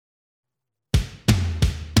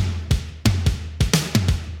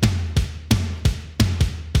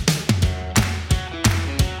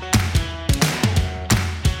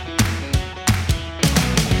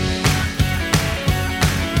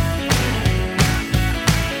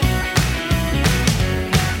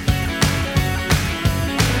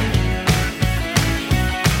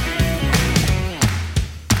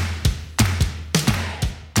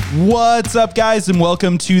What's up, guys, and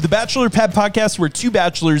welcome to the Bachelor Pad Podcast, where two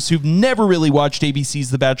bachelors who've never really watched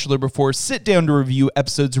ABC's The Bachelor before sit down to review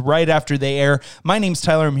episodes right after they air. My name's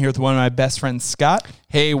Tyler. I'm here with one of my best friends, Scott.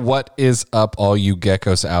 Hey, what is up, all you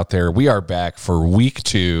geckos out there? We are back for week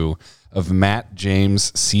 2 of Matt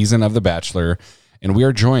James' season of The Bachelor, and we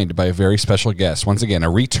are joined by a very special guest. Once again,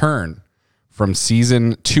 a return from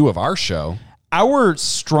season 2 of our show. Our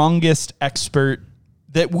strongest expert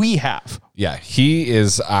that we have. Yeah, he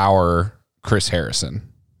is our Chris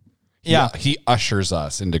Harrison. Yeah. He ushers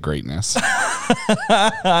us into greatness.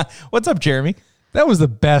 What's up, Jeremy? That was the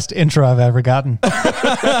best intro I've ever gotten.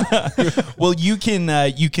 Well, you can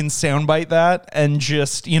soundbite that and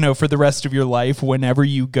just, for the rest of your life, whenever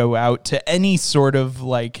you go out to any sort of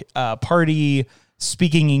party,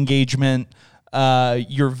 speaking engagement,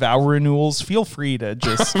 your vow renewals, feel free to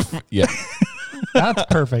just... Yeah. That's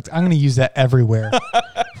perfect. I'm going to use that everywhere.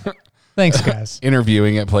 Thanks, guys.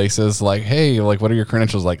 Interviewing at places like, hey, what are your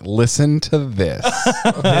credentials? Listen to this.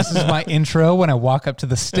 This is my intro when I walk up to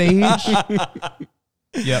the stage.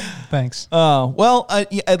 Yep. Thanks.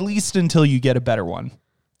 At least until you get a better one.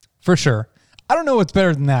 For sure. I don't know what's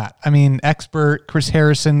better than that. I mean, expert, Chris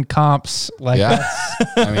Harrison, comps.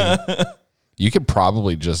 You could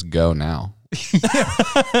probably just go now.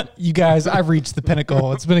 You guys, I've reached the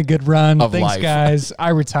pinnacle. It's been a good run. Of Thanks, life. guys. I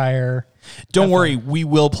retire. Don't worry, we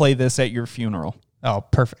will play this at your funeral. Oh,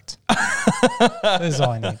 perfect. This is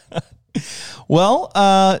all I need. Well,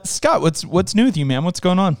 Scott, what's new with you, man? What's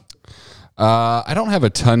going on? I don't have a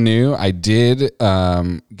ton new. I did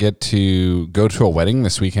get to go to a wedding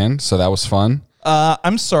this weekend, so that was fun.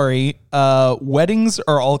 I'm sorry. Weddings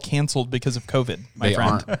are all canceled because of COVID, my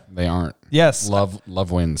friend. They aren't. Yes.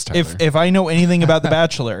 Love wins, Tyler. If I know anything about The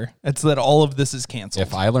Bachelor, it's that all of this is canceled.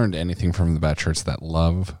 If I learned anything from The Bachelor, it's that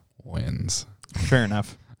love wins. Fair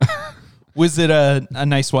enough. Was it a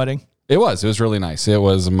nice wedding? It was really nice. It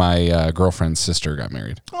was my girlfriend's sister got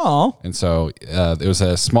married. Oh. And so it was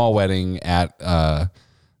a small wedding at the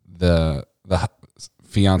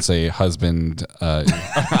fiance husband.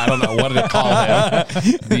 I don't know what did it call him.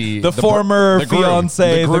 The former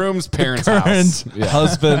fiance, the groom's parents' current house. Yeah.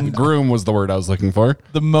 husband. Groom was the word I was looking for.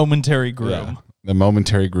 The momentary groom. Yeah. The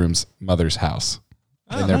momentary groom's mother's house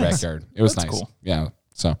in their backyard. It was That's nice. Cool. Yeah.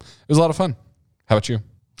 So it was a lot of fun. How about you?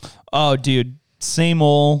 Oh, dude, same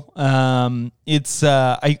old. It's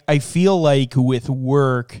I feel like with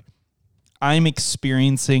work, I'm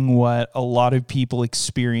experiencing what a lot of people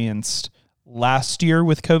experienced last year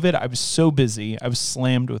with COVID. I was so busy. I was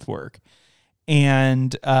slammed with work.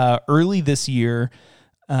 And early this year,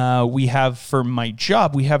 we have, for my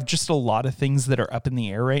job, we have just a lot of things that are up in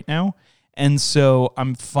the air right now. And so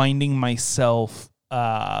I'm finding myself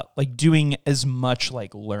doing as much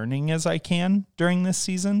learning as I can during this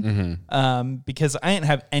season, because I didn't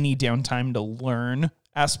have any downtime to learn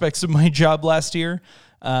aspects of my job last year.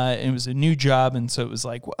 It was a new job, and so it was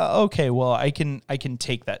like, well, okay, well, I can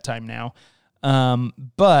take that time now.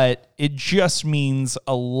 But it just means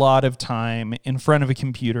a lot of time in front of a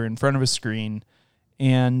computer, in front of a screen,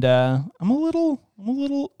 and I'm a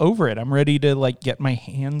little over it. I'm ready to get my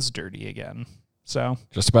hands dirty again. So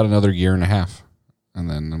Just about another year and a half. And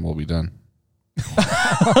then we'll be done.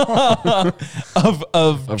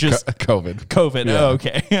 of just COVID. Yeah. Oh,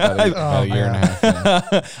 okay. About a year and a half.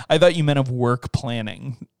 Yeah. I thought you meant of work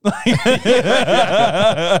planning. Yeah,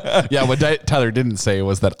 what Tyler didn't say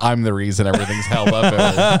was that I'm the reason everything's held up.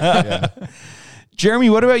 Yeah. Jeremy,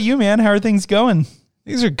 what about you, man? How are things going?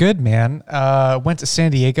 These are good, man. Went to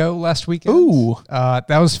San Diego last weekend. Ooh.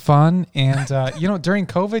 That was fun. And, during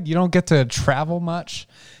COVID, you don't get to travel much.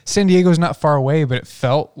 San Diego's not far away, but it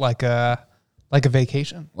felt like a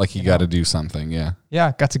vacation. Like you got to do something, yeah.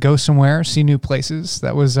 Yeah, got to go somewhere, see new places.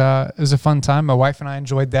 That was it was a fun time. My wife and I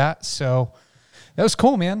enjoyed that. So that was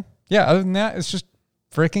cool, man. Yeah, other than that, it's just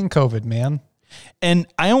freaking COVID, man. And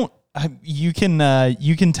you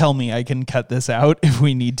can tell me, I can cut this out if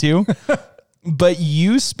we need to. But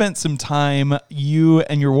you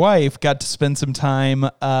and your wife got to spend some time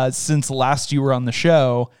since last you were on the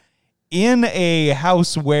show in a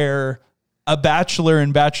house where a bachelor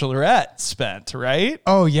and bachelorette spent, right?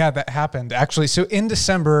 Oh, yeah, that happened, actually. So in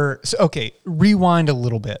December, rewind a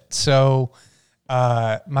little bit. So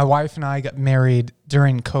my wife and I got married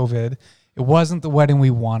during COVID. It wasn't the wedding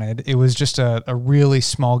we wanted. It was just a really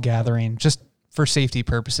small gathering, just for safety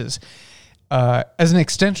purposes. As an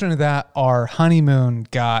extension of that, our honeymoon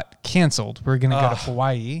got canceled. We were going to go to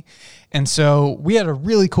Hawaii. And so we had a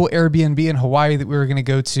really cool Airbnb in Hawaii that we were going to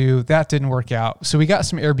go to. That didn't work out. So we got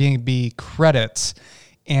some Airbnb credits.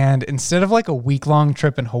 And instead of a week-long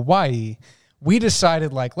trip in Hawaii, we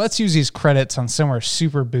decided like, let's use these credits on somewhere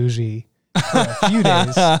super bougie for a few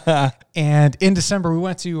days. And in December, we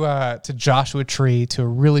went to Joshua Tree, to a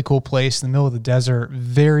really cool place in the middle of the desert.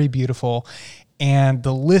 Very beautiful. And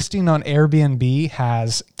the listing on Airbnb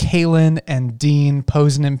has Kaylin and Dean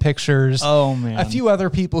posing in pictures. Oh, man. A few other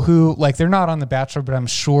people who, like, they're not on The Bachelor, but I'm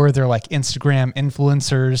sure they're like Instagram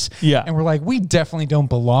influencers. Yeah. And we're like, we definitely don't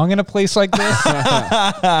belong in a place like this,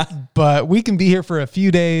 but we can be here for a few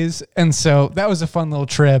days. And so that was a fun little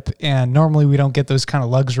trip. And normally we don't get those kind of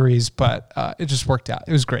luxuries, but it just worked out.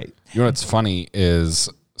 It was great. You know what's funny is,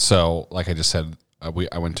 so like I just said, I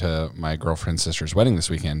went to my girlfriend's sister's wedding this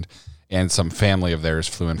weekend, and some family of theirs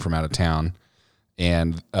flew in from out of town,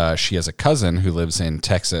 and she has a cousin who lives in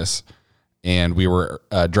Texas, and we were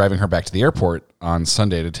driving her back to the airport on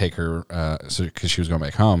Sunday to take her, because she was going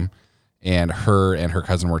back home, and her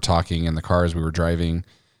cousin were talking in the car as we were driving,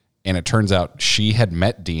 and it turns out she had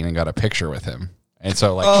met Dean and got a picture with him, and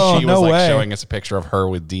so like she was no like way. showing us a picture of her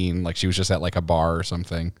with Dean, like she was just at like a bar or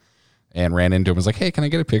something, and ran into him, was like, "Hey, can I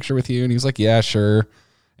get a picture with you?" And he's like, "Yeah, sure."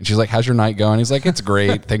 And she's like, "How's your night going?" He's like, "It's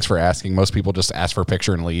great. Thanks for asking." Most people just ask for a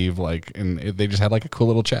picture and leave. Like, and they just had like a cool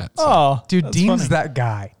little chat. So. Oh, Dude, that's Dean's funny. that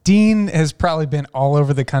guy. Dean has probably been all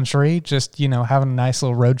over the country, just, having a nice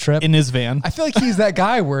little road trip. in his van. I feel like he's that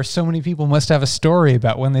guy where so many people must have a story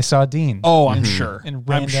about when they saw Dean. Oh, I'm sure. In I'm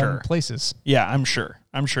random sure. places. Yeah, I'm sure.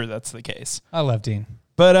 I'm sure that's the case. I love Dean.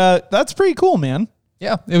 But that's pretty cool, man.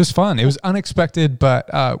 Yeah, it was fun. It was unexpected, but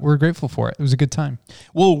we're grateful for it. It was a good time.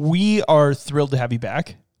 Well, we are thrilled to have you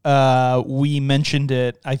back. We mentioned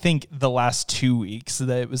it, I think, the last 2 weeks,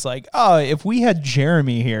 that it was like, oh, if we had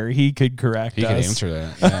Jeremy here, he could correct He us. could answer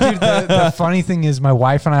that. Yeah. Dude, the funny thing is my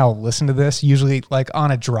wife and I will listen to this usually like on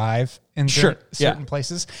a drive in Sure, certain yeah.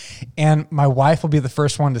 places. And my wife will be the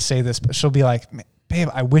first one to say this, but she'll be like, "Babe,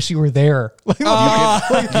 I wish you were there." Like,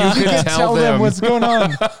 you could tell them what's going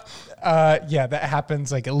on. Yeah, that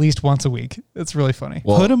happens like at least once a week. It's really funny.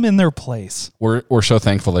 Well, Put them in their place. we're so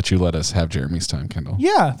thankful that you let us have Jeremy's time, Kendall.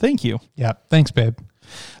 Yeah, thank you. Yeah, thanks, babe.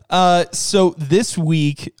 So this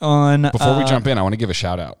week on... Before we jump in, I want to give a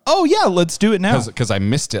shout out. Oh, yeah, let's do it now. Because I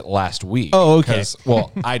missed it last week. Oh, okay. 'Cause-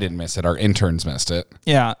 Well, I didn't miss it. Our interns missed it.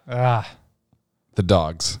 Yeah, The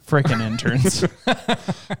dogs. freaking interns.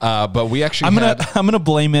 But we actually I'm had... gonna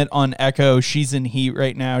blame it on Echo. She's in heat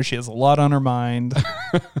right now. She has a lot on her mind.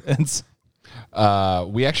 It's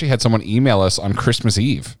we actually had someone email us on Christmas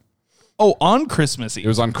Eve. on Christmas It Eve.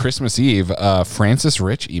 was on Christmas Eve. Francis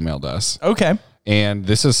Rich emailed us. Okay. And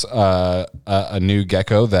this is a new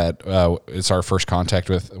gecko that it's our first contact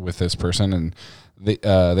with this person. And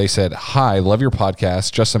they said, "Hi, love your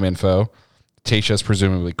podcast. Just some info. Tasha's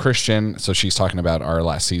presumably Christian." So she's talking about our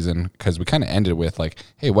last season, because we kind of ended with like,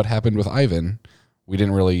 "Hey, what happened with Ivan?" We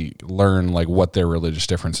didn't really learn like what their religious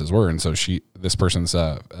differences were. And so this person's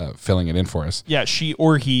filling it in for us. Yeah, she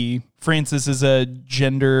or he. Francis is a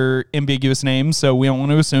gender ambiguous name, so we don't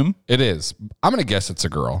want to assume. It is. I'm going to guess it's a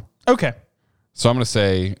girl. Okay. So I'm going to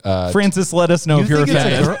say, Francis, let us know if you're think it's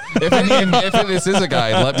a offended. girl? if this is a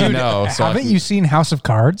guy, let me know. So I Haven't can- you seen House of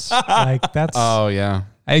Cards? Like that's Oh yeah.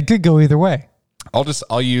 it could go either way.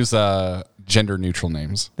 I'll use gender neutral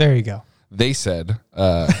names. There you go. They said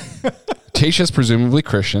Tasha's presumably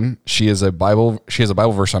Christian. She has a Bible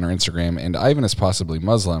verse on her Instagram, and Ivan is possibly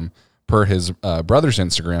Muslim, per his brother's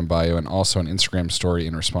Instagram bio, and also an Instagram story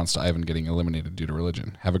in response to Ivan getting eliminated due to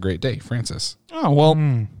religion. Have a great day, Francis. Oh,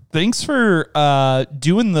 well, thanks for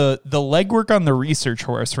doing the legwork on the research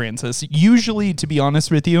for us, Francis. Usually, to be honest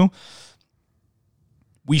with you,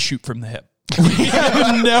 we shoot from the hip. We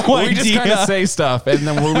have no We idea. just kind of say stuff, and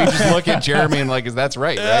then we just look at Jeremy and like, is that's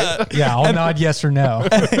right, right? Yeah, I'll nod yes or no.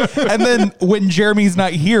 And then when Jeremy's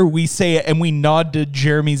not here, we say it and we nod to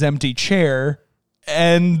Jeremy's empty chair.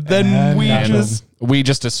 And then And we nod. just... We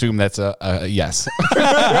just assume that's a yes.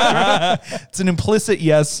 It's an implicit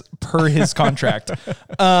yes per his contract.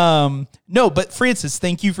 No, but Francis,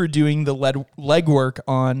 thank you for doing the legwork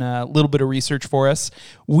on a little bit of research for us.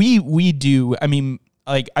 We do. I mean,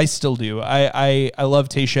 like I still do. I love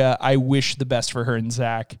Tasha. I wish the best for her and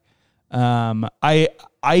Zach. I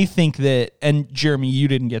think that, and Jeremy, you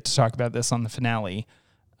didn't get to talk about this on the finale.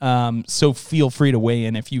 So feel free to weigh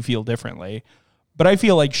in if you feel differently. But I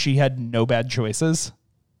feel like she had no bad choices.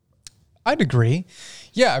 I'd agree.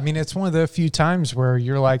 Yeah, I mean, it's one of the few times where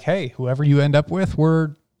you're like, hey, whoever you end up with,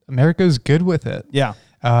 America's good with it. Yeah.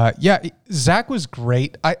 Yeah, Zach was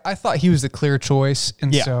great. I thought he was the clear choice.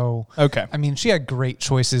 And Yeah. so, Okay. I mean, she had great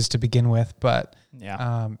choices to begin with, but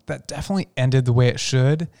Yeah. that definitely ended the way it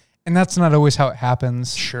should. And that's not always how it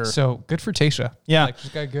happens. Sure. So good for Tasha. Yeah. Like,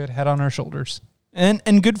 she's got a good head on her shoulders.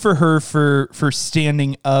 And good for her for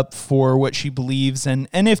standing up for what she believes. And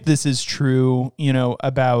if this is true,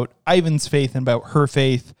 about Ivan's faith and about her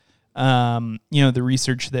faith, the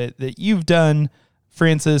research that you've done,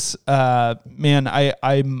 Francis, man,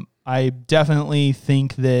 I definitely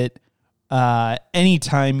think that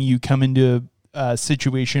anytime you come into a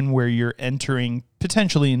situation where you're entering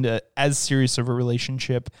potentially into as serious of a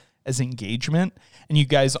relationship as engagement, and you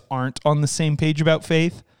guys aren't on the same page about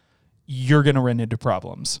faith, you're going to run into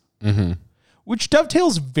problems. Mm-hmm. Which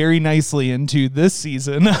dovetails very nicely into this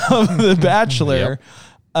season of The Bachelor,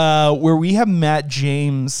 where we have Matt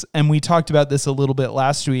James, and we talked about this a little bit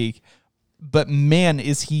last week, but man,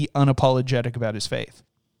 is he unapologetic about his faith.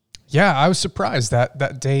 Yeah, I was surprised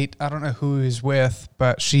that date, I don't know who he was with,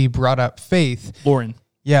 but she brought up faith. Lauren.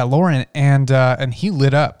 Yeah, Lauren, and he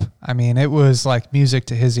lit up. I mean, it was like music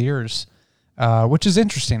to his ears, which is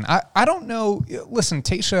interesting. I don't know. Listen,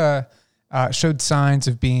 Tayshia showed signs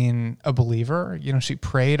of being a believer. She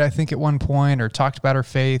prayed, I think, at one point, or talked about her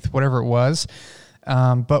faith, whatever it was,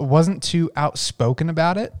 but wasn't too outspoken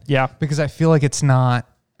about it. Yeah, because I feel like it's not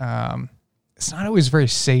always very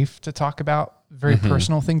safe to talk about very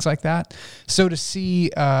personal things like that. So to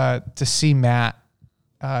see Matt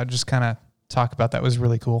just kind of talk about that was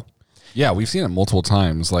really cool. Yeah, we've seen it multiple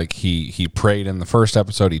times. Like he prayed in the first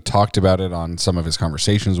episode. He talked about it on some of his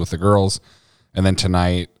conversations with the girls, and then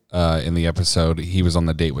tonight in the episode, he was on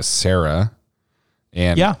the date with Sarah,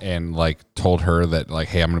 and like told her that like,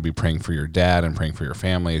 hey, I'm going to be praying for your dad and praying for your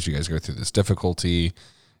family as you guys go through this difficulty.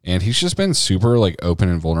 And he's just been super like open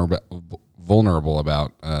and vulnerable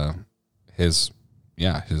about his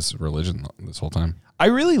religion this whole time. I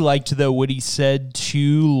really liked, though, what he said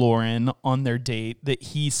to Lauren on their date, that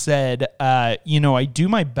he said, I do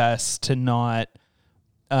my best to not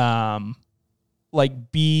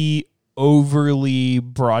be overly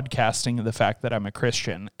broadcasting of the fact that I'm a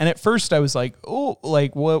Christian. And at first I was like, oh,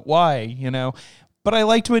 like what, why, but I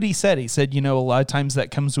liked what he said. He said, a lot of times that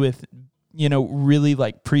comes with, really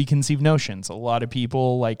like preconceived notions. A lot of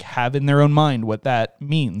people like have in their own mind what that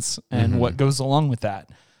means and what goes along with that.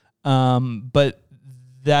 But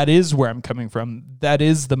that is where I'm coming from. That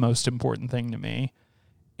is the most important thing to me.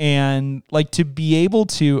 And like to be able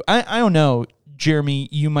to, I don't know, Jeremy,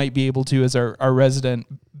 you might be able to as our resident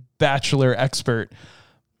Bachelor expert.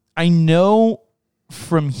 I know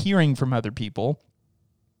from hearing from other people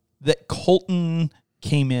that Colton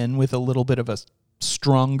came in with a little bit of a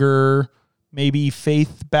stronger, maybe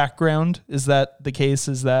faith background. Is that the case?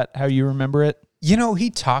 Is that how you remember it?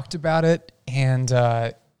 He talked about it, and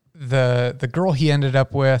the girl he ended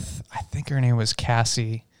up with, I think her name was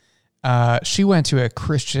Cassie. She went to a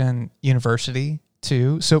Christian university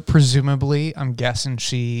too, so presumably, I'm guessing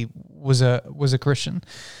she was a Christian.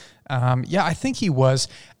 I think he was.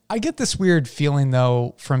 I get this weird feeling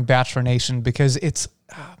though from Bachelor Nation because it's,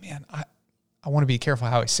 I want to be careful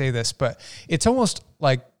how I say this, but it's almost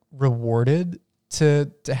like rewarded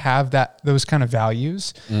to have those kind of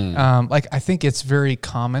values. I think it's very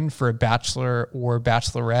common for a bachelor or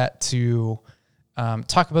bachelorette to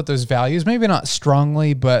talk about those values, maybe not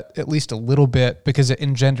strongly, but at least a little bit, because it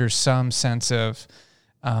engenders some sense of,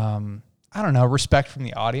 respect from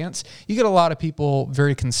the audience. You get a lot of people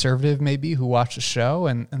very conservative maybe who watch the show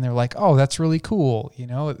and they're like, oh, that's really cool.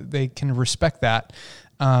 They can respect that.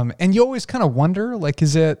 And you always kind of wonder, like,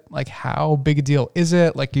 is it like, how big a deal is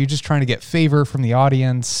it? Like, are you just trying to get favor from the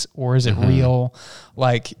audience, or is it real?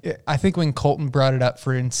 Like, I think when Colton brought it up,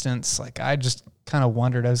 for instance, like, I just kind of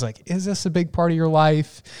wondered, I was like, is this a big part of your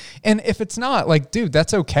life? And if it's not, like, dude,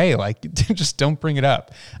 that's okay. Like, just don't bring it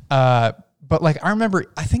up. But like, I remember,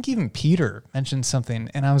 I think even Peter mentioned something,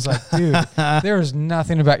 and I was like, dude, there is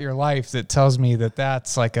nothing about your life that tells me that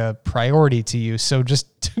that's like a priority to you. So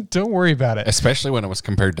just don't worry about it. Especially when it was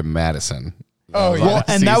compared to Madison. Oh, yeah. Well,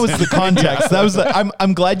 and that was the context. That was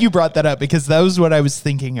I'm glad you brought that up, because that was what I was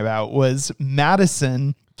thinking about. Was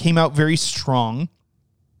Madison came out very strong,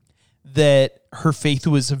 that her faith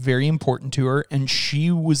was very important to her, and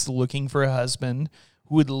she was looking for a husband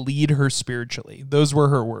who would lead her spiritually. Those were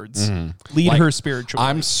her words. Lead her spiritually.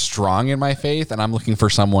 I'm strong in my faith, and I'm looking for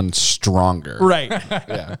someone stronger. Right.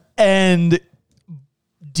 Yeah. And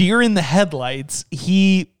deer in the headlights,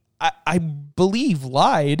 I believe,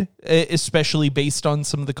 lied, especially based on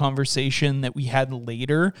some of the conversation that we had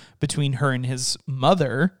later between her and his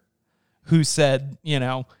mother, who said,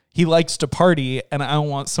 he likes to party, and I don't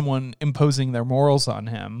want someone imposing their morals on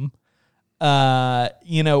him.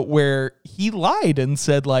 where he lied and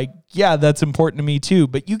said like, yeah, that's important to me too.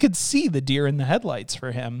 But you could see the deer in the headlights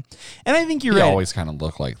for him. And I think you're He right. always kind of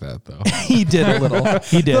looked like that, though. He did a little.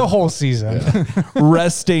 He did. The whole season.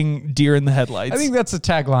 Resting deer in the headlights. I think that's the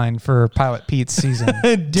tagline for Pilot Pete's season.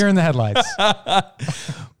 Deer in the headlights.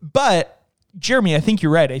 But Jeremy, I think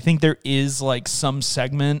you're right. I think there is like some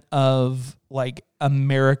segment of like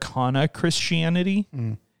Americana Christianity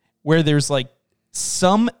where there's like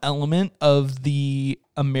some element of the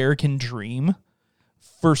American dream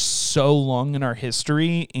for so long in our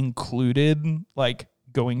history included like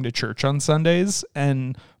going to church on Sundays.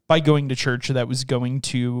 And by going to church, that was going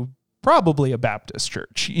to probably a Baptist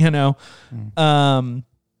church, and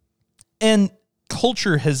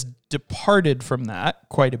culture has departed from that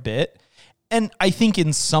quite a bit. And I think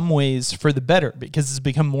in some ways for the better, because it's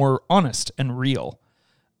become more honest and real.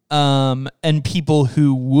 And people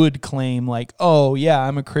who would claim like, oh yeah,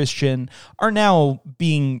 I'm a Christian, are now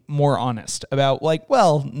being more honest about like,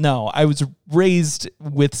 well, no, I was raised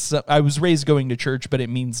going to church, but it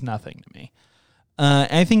means nothing to me.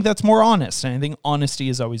 And I think that's more honest. And I think honesty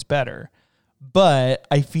is always better. But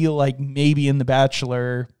I feel like maybe in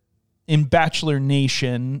Bachelor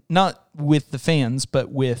Nation, not with the fans,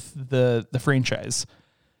 but with the franchise,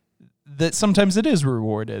 that sometimes it is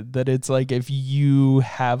rewarded, that it's like if you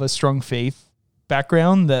have a strong faith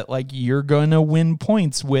background that like you're going to win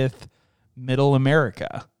points with middle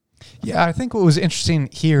America. Yeah, I think what was interesting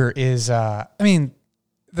here is,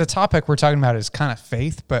 the topic we're talking about is kind of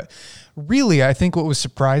faith, but really I think what was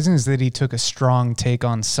surprising is that he took a strong take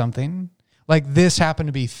on something. Like this happened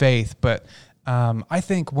to be faith, but I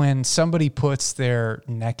think when somebody puts their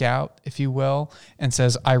neck out, if you will, and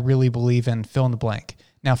says, I really believe in fill in the blank.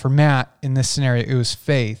 Now, for Matt, in this scenario, it was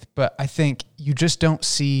faith, but I think you just don't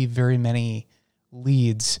see very many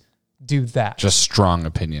leads do that. Just strong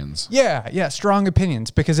opinions. Yeah, strong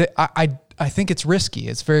opinions, because I think it's risky.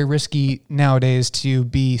 It's very risky nowadays to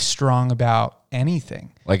be strong about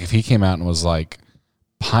anything. Like if he came out and was like,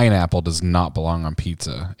 pineapple does not belong on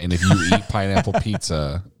pizza, and if you eat pineapple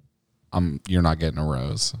pizza, you're not getting a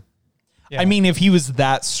rose. Yeah. I mean, if he was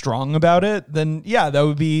that strong about it, then yeah, that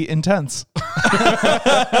would be intense.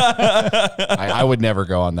 I would never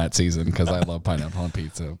go on that season because I love pineapple on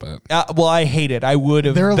pizza. But well, I hate it. I would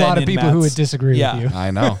have. There are a been lot of in people Matt's, who would disagree with you.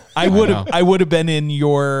 I know. I would have been in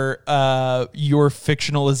your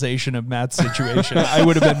fictionalization of Matt's situation. I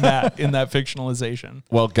would have been Matt in that fictionalization.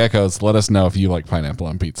 Well, geckos, let us know if you like pineapple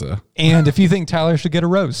on pizza. And if you think Tyler should get a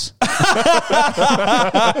rose.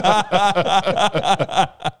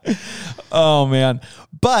 Oh man.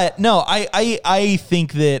 But no, I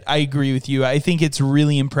think that I agree with you. I think it's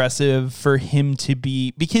really impressive for him to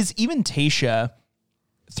be, because even Tayshia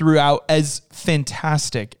throughout, as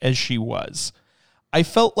fantastic as she was, I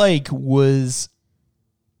felt like was,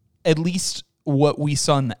 at least what we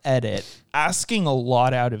saw in the edit, asking a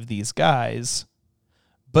lot out of these guys,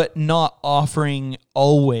 but not offering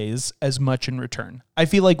always as much in return. I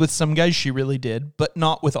feel like with some guys she really did, but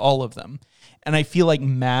not with all of them. And I feel like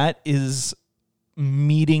Matt is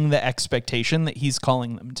meeting the expectation that he's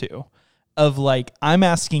calling them to, of like, I'm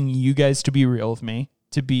asking you guys to be real with me,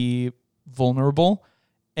 to be vulnerable,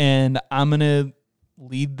 and I'm going to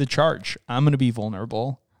lead the charge. I'm going to be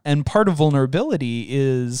vulnerable. And part of vulnerability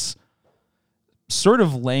is sort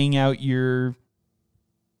of laying out your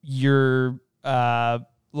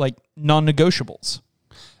like non-negotiables.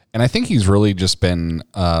 And I think he's really just been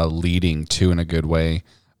leading too in a good way.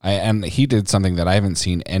 And he did something that I haven't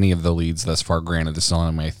seen any of the leads thus far. Granted, this is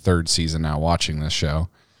only my third season now watching this show.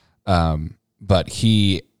 But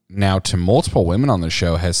he now to multiple women on the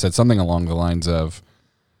show has said something along the lines of,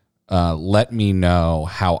 let me know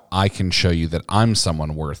how I can show you that I'm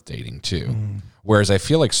someone worth dating too. Whereas I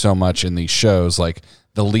feel like so much in these shows, like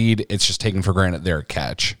the lead, it's just taken for granted they're a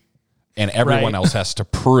catch. And everyone else has to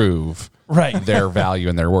prove their value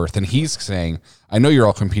and their worth. And he's saying, I know you're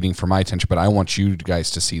all competing for my attention, but I want you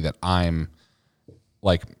guys to see that I'm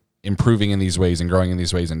like improving in these ways and growing in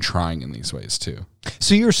these ways and trying in these ways too.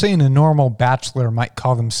 So you're saying a normal bachelor might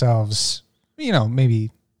call themselves,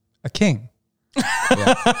 maybe a king.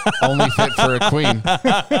 Yeah. Only fit for a queen.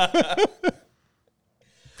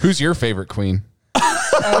 Who's your favorite queen?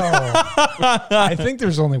 I think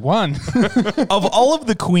there's only one. Of all of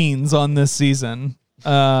the queens on this season,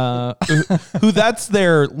 who that's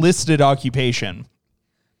their listed occupation.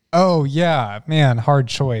 Oh, yeah. Man, hard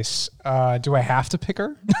choice. Do I have to pick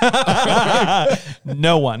her?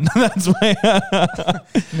 No one. That's my...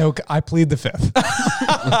 No, I plead the fifth.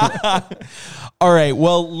 All right.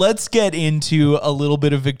 Well, let's get into a little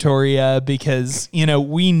bit of Victoria because,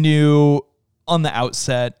 we knew on the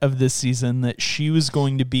outset of this season that she was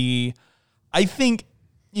going to be, I think,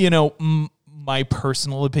 my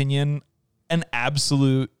personal opinion, an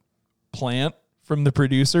absolute plant from the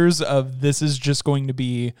producers of this is just going to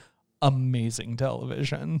be amazing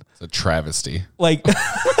television. It's a travesty. Like,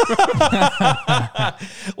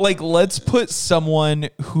 let's put someone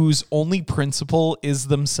whose only principle is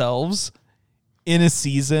themselves in a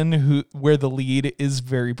season where the lead is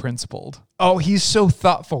very principled. Oh, he's so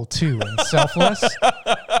thoughtful too and selfless.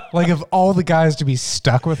 Like, of all the guys to be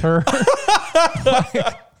stuck with her.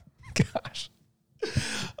 Gosh.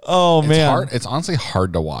 Oh, man. Hard. It's honestly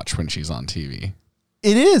hard to watch when she's on TV.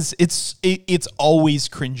 It is. It's always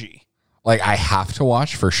cringy. Like, I have to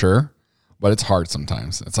watch for sure, but it's hard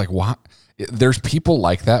sometimes. It's like, what? There's people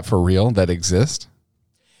like that for real that exist.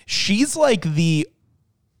 She's like the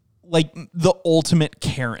ultimate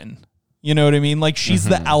Karen. You know what I mean? Like, she's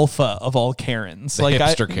the alpha of all Karens. The like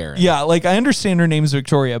hipster Karen. Yeah, like, I understand her name's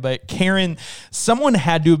Victoria, but Karen, someone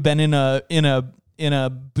had to have been in a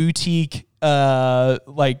boutique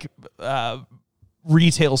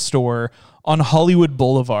retail store on Hollywood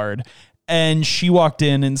Boulevard, and she walked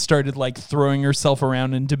in and started like throwing herself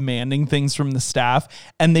around and demanding things from the staff,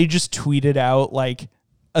 and they just tweeted out, like,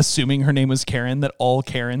 assuming her name was Karen, that all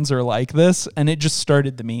Karens are like this, and it just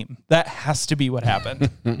started the meme. That has to be what happened.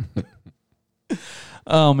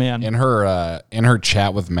 Oh, man. In her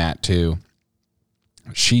chat with Matt too,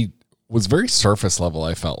 she was very surface level,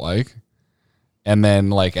 I felt like. And then,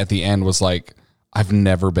 like, at the end was like, I've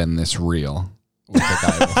never been this real with the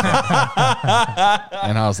guy before.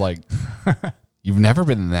 And I was like, you've never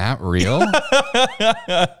been that real?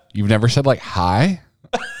 You've never said, like, hi?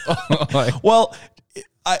 Well,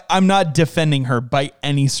 I'm not defending her by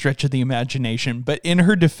any stretch of the imagination, but in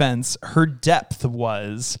her defense, her depth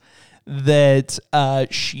was that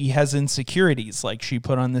she has insecurities. Like, she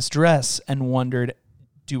put on this dress and wondered,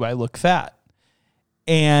 do I look fat?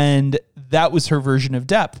 And that was her version of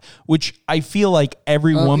depth, which I feel like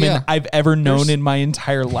every woman I've ever known in my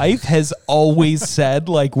entire life has always said,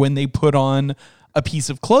 like, when they put on a piece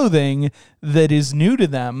of clothing that is new to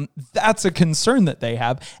them, that's a concern that they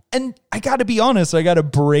have. And I got to be honest, I got to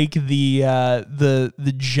break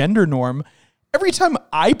the gender norm. Every time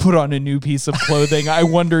I put on a new piece of clothing, I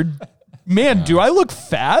wondered, man, do I look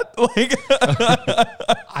fat? Like,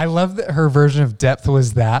 I love that her version of depth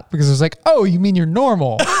was that, because it was like, oh, you mean you're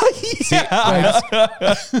normal?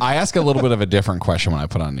 I ask a little bit of a different question when I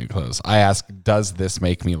put on new clothes. I ask, does this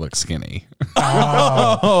make me look skinny?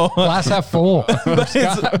 Glass half full.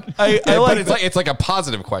 It's like a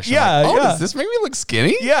positive question. Yeah, like, yeah. Does this make me look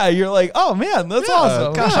skinny? Yeah, you're like, oh man, that's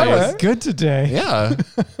awesome. Gosh, I was good today. Yeah.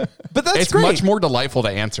 But that's It's great. much more delightful to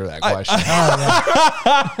answer that question.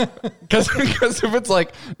 Because if it's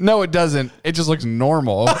like, no, it doesn't, it just looks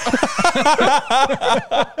normal.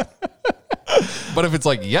 But if it's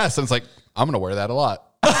like, yes, and it's like, I'm going to wear that a lot.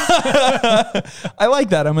 I like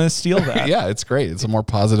that. I'm going to steal that. Yeah, it's great. It's a more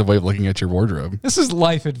positive way of looking at your wardrobe. This is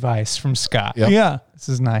life advice from Scott. Yep. Yeah. This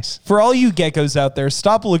is nice. For all you geckos out there,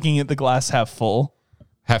 stop looking at the glass half full,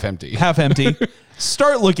 Half empty. half empty.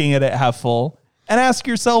 Start looking at it half full and ask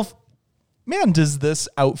yourself, man, does this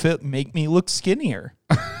outfit make me look skinnier?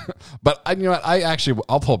 But you know what?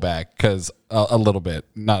 I'll pull back because a little bit,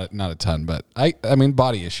 not a ton, but I mean,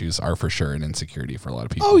 body issues are for sure an insecurity for a lot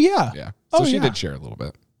of people. Oh, yeah. Yeah. So Oh, she yeah. did share a little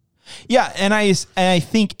bit. Yeah, and I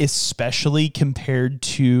think especially compared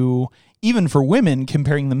to, even for women,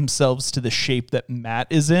 comparing themselves to the shape that Matt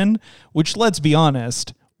is in, which, let's be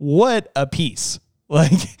honest, what a piece.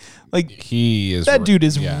 Like He is that dude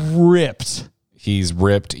is ripped. He's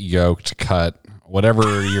ripped, yoked, cut,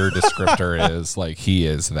 whatever your descriptor is. Like, he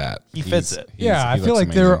is that. He fits it. Yeah, I he feel looks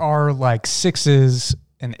like there amazing. are like 6s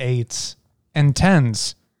and 8s and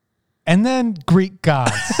 10s and then Greek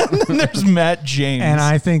gods. And then there's Matt James. And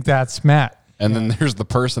I think that's Matt. And then there's the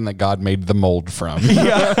person that God made the mold from.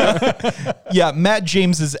 Yeah, Matt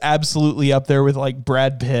James is absolutely up there with like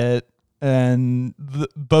Brad Pitt and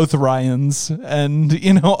both Ryans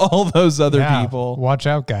and, all those other Yeah, people. Watch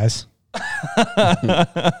out, guys.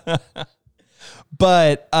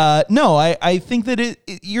 But no, I think that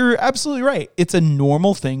you're absolutely right. It's a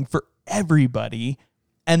normal thing for everybody.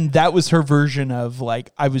 And that was her version of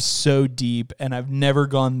like, I was so deep and I've never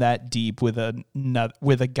gone that deep with a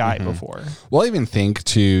guy before. Well, I even think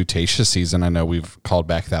to Tayshia's season, I know we've called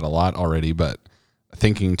back that a lot already, but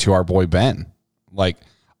thinking to our boy Ben, like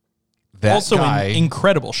that Also guy in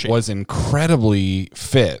incredible shape. was incredibly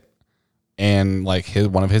fit. And like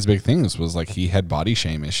one of his big things was like he had body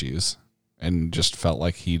shame issues and just felt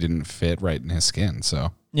like he didn't fit right in his skin.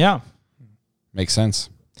 So Yeah. makes sense.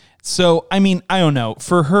 So, I mean, I don't know.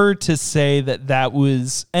 For her to say that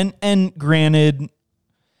was, and granted,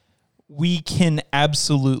 we can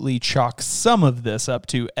absolutely chalk some of this up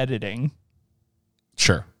to editing.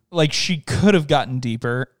 Sure. Like, she could have gotten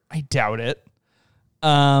deeper. I doubt it.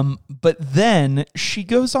 But then she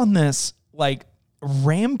goes on this like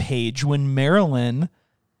rampage when Marilyn,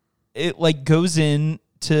 it like goes in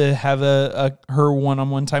to have her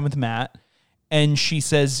one-on-one time with Matt. And she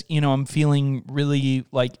says, I'm feeling really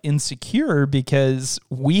like insecure because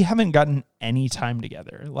we haven't gotten any time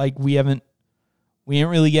together. Like we ain't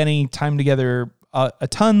really getting time together a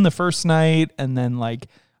ton the first night. And then like,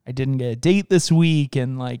 I didn't get a date this week.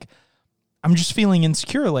 And like, I'm just feeling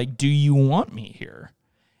insecure. Like, do you want me here?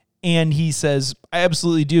 And he says, I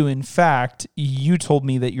absolutely do. In fact, you told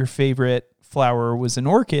me that your favorite flower was an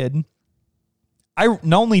orchid.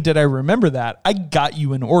 Not only did I remember that, I got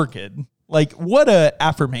you an orchid. Like, what a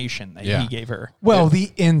affirmation that he gave her. Well,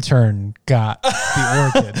 the intern got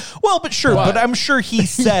the orchid. Well, but sure. But I'm sure he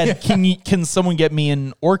said, can someone get me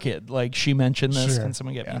an orchid? Like, she mentioned this. Sure. Can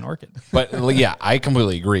someone get me an orchid? But yeah, I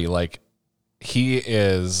completely agree. Like, he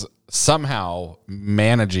is somehow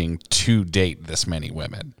managing to date this many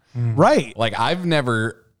women. Right. Like, I've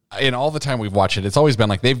never, in all the time we've watched it, it's always been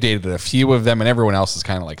like they've dated a few of them and everyone else is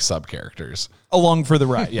kind of like sub characters. Along for the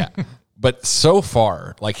ride. Yeah. But so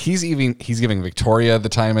far, like he's giving Victoria the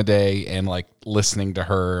time of day and like listening to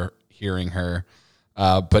her, hearing her.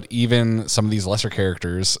 But even some of these lesser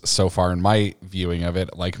characters so far in my viewing of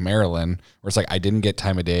it, like Marilyn, where it's like, I didn't get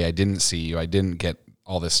time of day. I didn't see you. I didn't get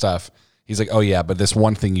all this stuff. He's like, oh yeah, but this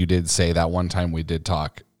one thing you did say that one time we did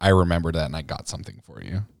talk, I remembered that and I got something for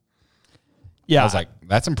you. Yeah. I was like,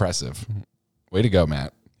 that's impressive. Way to go,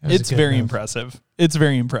 Matt. It's very impressive. It's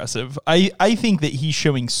very impressive. I think that he's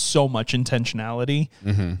showing so much intentionality.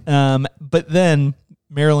 Mm-hmm. But then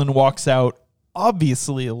Marilyn walks out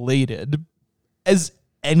obviously elated, as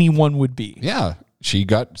anyone would be. Yeah. She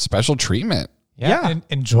got special treatment. Yeah. And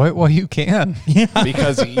enjoy it while you can. Yeah.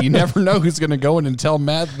 Because you never know who's going to go in and tell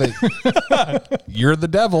Matt that you're the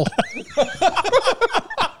devil.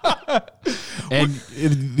 And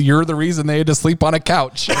you're the reason they had to sleep on a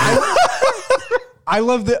couch. I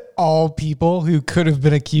love that all people who could have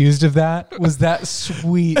been accused of that was that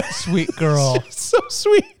sweet, sweet girl. So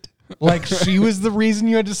sweet. Like, she was the reason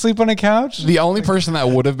you had to sleep on a couch? The only person that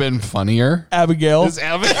would have been funnier Abigail. is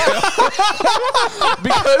Abigail.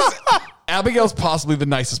 Because Abigail's possibly the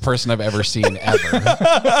nicest person I've ever seen, ever.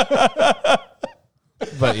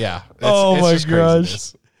 But yeah. My just gosh.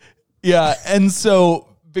 craziness. Yeah. And so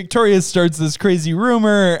Victoria starts this crazy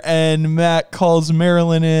rumor and Matt calls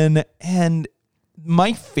Marilyn in. And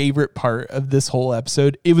my favorite part of this whole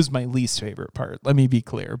episode, it was my least favorite part, let me be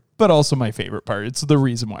clear, but also my favorite part. It's the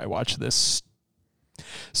reason why I watch this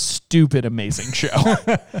stupid, amazing show.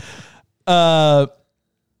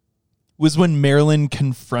 Was when Marilyn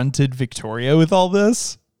confronted Victoria with all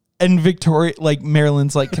this. And Victoria, like,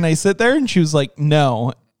 Marilyn's like, can I sit there? And she was like,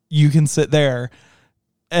 no, you can sit there.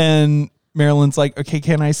 And Marilyn's like, okay,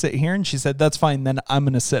 can I sit here? And she said, that's fine. Then I'm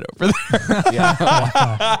going to sit over there.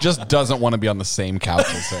 Yeah. Just doesn't want to be on the same couch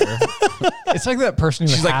as her. It's like that person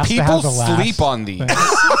who She's has like, to people have the last sleep on these.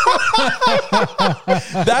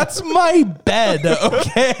 That's my bed,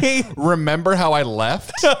 okay? Remember how I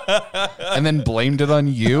left and then blamed it on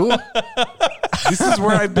you? This is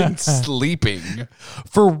where I've been sleeping.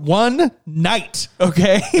 For one night,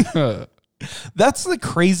 okay? That's the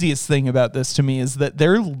craziest thing about this to me is that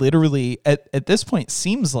they're literally, at this point,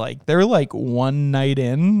 seems like they're like 1 night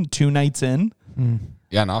in, 2 nights in.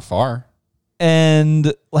 Yeah, not far.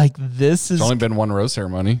 And like this is... It's only been 1 rose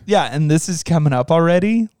ceremony. Yeah, and this is coming up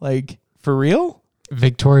already? Like, for real?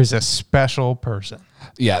 Victoria's a special person.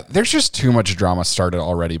 Yeah, there's just too much drama started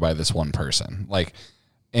already by this one person. Like,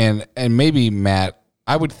 and maybe Matt,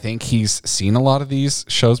 I would think he's seen a lot of these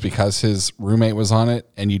shows because his roommate was on it,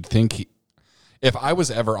 and you'd think if I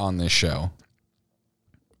was ever on this show,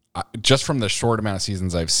 just from the short amount of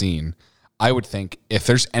seasons I've seen, I would think if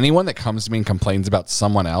there's anyone that comes to me and complains about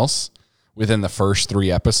someone else within the first 3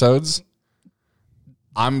 episodes,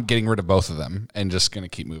 I'm getting rid of both of them and just going to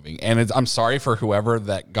keep moving. And I'm sorry for whoever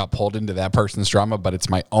that got pulled into that person's drama, but it's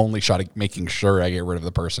my only shot at making sure I get rid of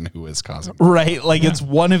the person who is causing it. Right. Like it's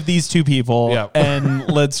one of these 2 people Yep. and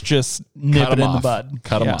let's just nip it in the bud.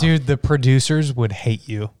 Cut them off. Dude, the producers would hate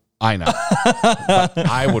you. I know. But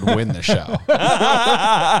I would win the show.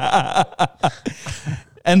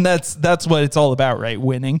 And that's what it's all about, right?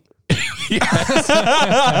 Winning. It's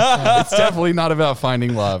definitely not about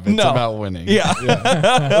finding love. It's about winning. Yeah.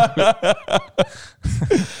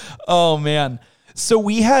 Oh man. So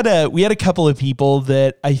we had a couple of people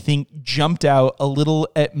that I think jumped out a little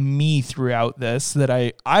at me throughout this that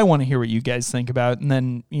I want to hear what you guys think about. And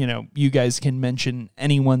then, you guys can mention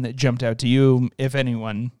anyone that jumped out to you if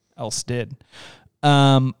anyone else did.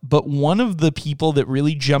 But one of the people that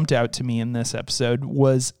really jumped out to me in this episode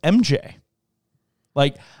was MJ.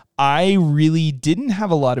 Like, I really didn't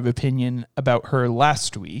have a lot of opinion about her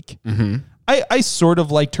last week. Mm-hmm. I sort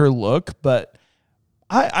of liked her look, but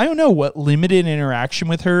I don't know what limited interaction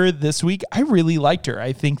with her this week. I really liked her.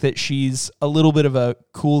 I think that she's a little bit of a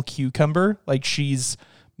cool cucumber. Like, she's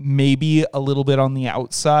maybe a little bit on the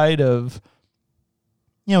outside of,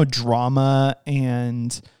 drama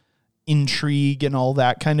and intrigue and all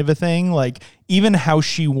that kind of a thing. Like, even how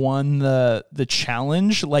she won the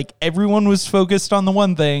challenge, like, everyone was focused on the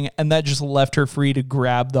one thing, and that just left her free to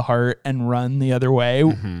grab the heart and run the other way,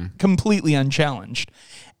 completely unchallenged.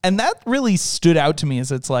 And that really stood out to me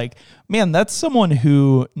as it's like, man, that's someone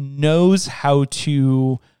who knows how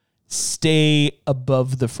to stay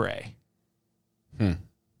above the fray.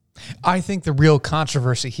 I think the real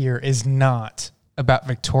controversy here is not about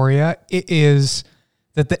Victoria. It is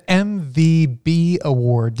that the MVB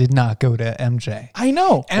award did not go to MJ. I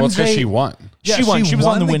know. Well, it's because she won. Yeah, she won. She was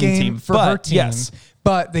on the winning team for her team. Yes.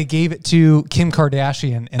 But they gave it to Kim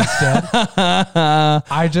Kardashian instead.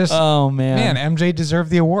 Oh, man. MJ deserved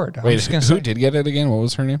the award. Wait, who did get it again? What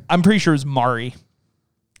was her name? I'm pretty sure it was Mari.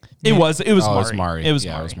 It was Mari. It was Mari. It was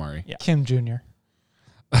Yeah, Mari. it was Mari. Yeah. Kim Jr.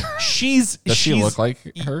 Does she look like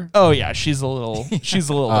her? Oh yeah, she's a little bit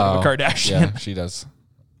of a Kardashian. Yeah, she does.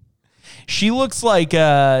 She looks like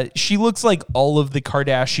all of the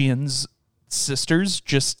Kardashians' sisters,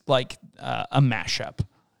 just like a mashup,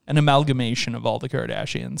 an amalgamation of all the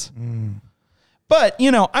Kardashians. But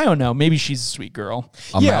I don't know. Maybe she's a sweet girl.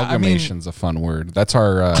 Amalgamation's a fun word. That's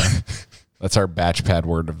our batch pad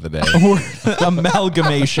word of the day.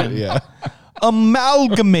 Amalgamation. Yeah.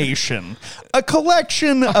 Amalgamation, a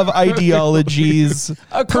collection of ideologies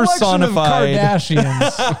A collection personified. of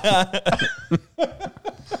Kardashians.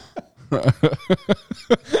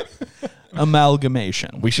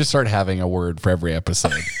 Amalgamation. We should start having a word for every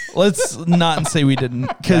episode. Let's not say we didn't,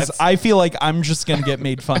 because I feel like I'm just going to get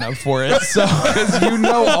made fun of for it. So, Because you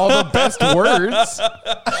know all the best words.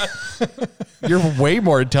 You're way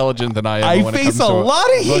more intelligent than I am. I when it face comes a to lot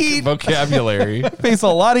of heat. vocabulary. face a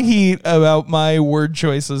lot of heat about my word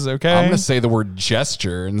choices. Okay, I'm going to say the word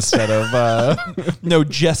gesture instead of no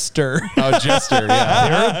jester. gesture. Yeah.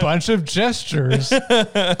 There are a bunch of gestures.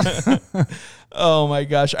 Oh my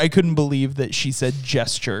gosh, I couldn't believe that she said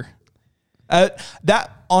gesture.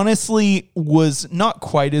 That honestly was not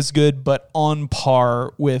quite as good, but on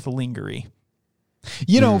par with lingerie.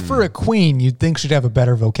 For a queen, you'd think she'd have a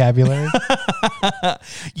better vocabulary.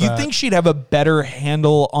 You'd think she'd have a better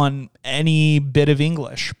handle on any bit of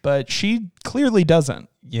English, but she clearly doesn't.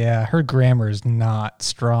 Yeah, her grammar is not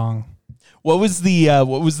strong. What was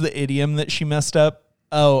the idiom that she messed up?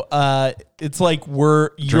 Oh, it's like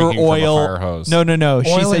your Drinking oil. from a fire hose. No.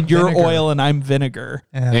 She Oil said and you're vinegar. oil and I'm vinegar.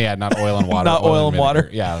 Yeah, not oil and water. Not oil and vinegar. water.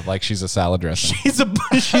 Yeah, like she's a salad dressing. She's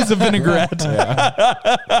a vinaigrette.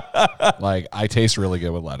 Like, I taste really good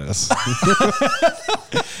with lettuce.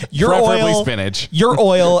 You're Preferably oil, spinach. You're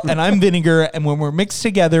oil and I'm vinegar, and when we're mixed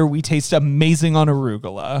together, we taste amazing on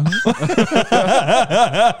arugula.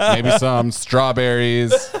 Maybe some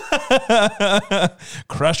strawberries.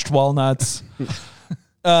 Crushed walnuts.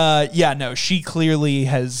 No, she clearly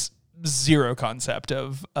has zero concept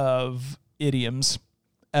of idioms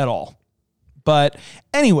at all. But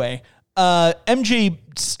anyway, MJ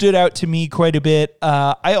stood out to me quite a bit.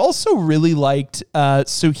 I also really liked,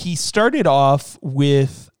 so he started off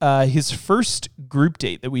with his first group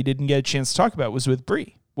date that we didn't get a chance to talk about was with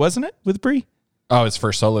Brie, wasn't it? With Brie? Oh, it's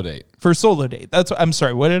first solo date. First solo date. I'm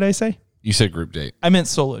sorry, what did I say? You said group date. I meant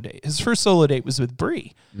solo date. His first solo date was with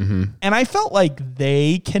Brie. Mm-hmm. And I felt like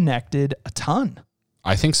they connected a ton.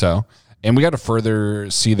 I think so. And we got to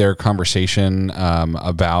further see their conversation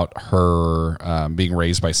about her being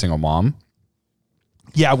raised by a single mom.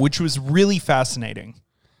 Yeah, which was really fascinating.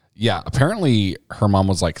 Yeah, apparently her mom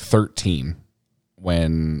was like 13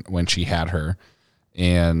 when she had her.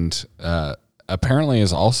 And apparently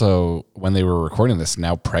is also, when they were recording this,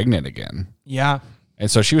 now pregnant again. Yeah. And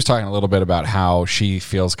so she was talking a little bit about how she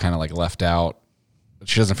feels kind of like left out.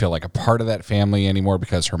 She doesn't feel like a part of that family anymore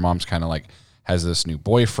because her mom's kind of like has this new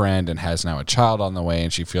boyfriend and has now a child on the way.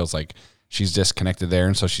 And she feels like she's disconnected there.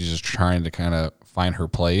 And so she's just trying to kind of find her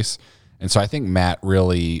place. And so I think Matt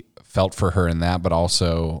really felt for her in that, but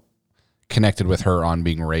also connected with her on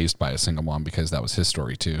being raised by a single mom because that was his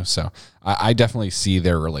story too. So I definitely see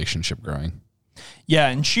their relationship growing. Yeah,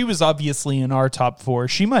 and she was obviously in our top 4.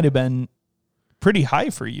 She might have been pretty high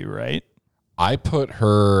for you, right? I put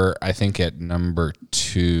her, I think, at number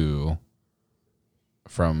 2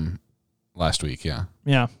 from last week. Yeah.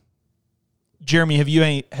 Yeah. Jeremy, have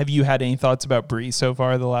you had any thoughts about Bree so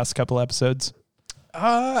far the last couple episodes?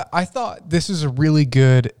 I thought this was a really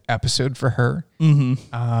good episode for her.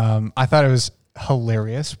 I thought it was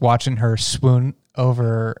hilarious watching her swoon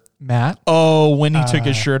over Matt. Oh, when he took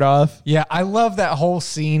his shirt off. Yeah, I love that whole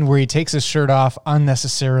scene where he takes his shirt off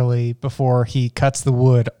unnecessarily before he cuts the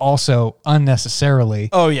wood, also unnecessarily.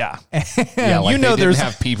 Oh yeah. Yeah, like You know they didn't there's-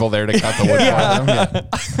 have people there to cut the wood for them.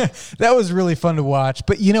 Yeah. That was really fun to watch.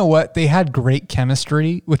 But you know what? They had great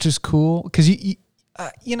chemistry, which is cool because you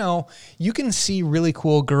can see really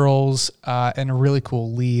cool girls and a really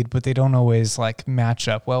cool lead, but they don't always like match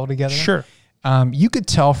up well together. Sure. You could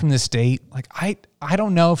tell from this date, like I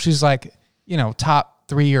don't know if she's like, top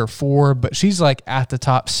 3 or 4, but she's like at the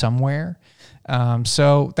top somewhere.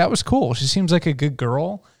 So that was cool. She seems like a good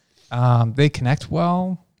girl. They connect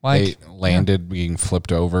well. They landed being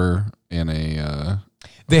flipped over in a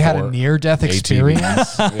they had a Or near-death ATV.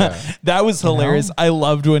 experience. yeah. That was hilarious. I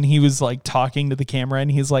loved when he was like talking to the camera and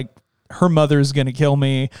he's like, her mother's going to kill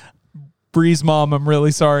me. Bree's mom, I'm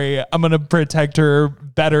really sorry. I'm going to protect her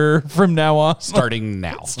better from now on. Starting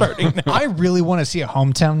now. Starting now. I really want to see a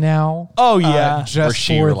Hometown Now. Oh, yeah. just Where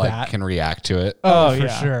she for like that. can react to it. Oh, for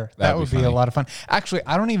yeah. sure. That That'd would be be a funny. lot of fun. Actually,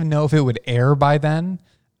 I don't even know if it would air by then.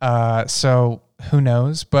 So who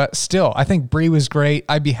knows? But still, I think Bree was great.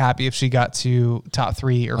 I'd be happy if she got to top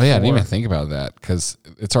 3 or 4. Oh yeah, I didn't even think about that because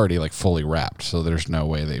it's already like fully wrapped, so there's no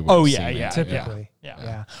way they would. Oh, yeah, yeah. Typically. Yeah.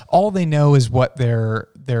 Yeah. All they know is what their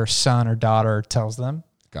son or daughter tells them.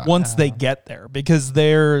 Once they get there, because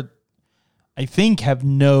they're, I think, have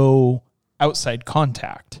no outside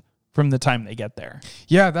contact from the time they get there.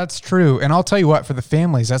 Yeah, that's true. And I'll tell you what, for the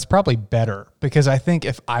families, that's probably better because I think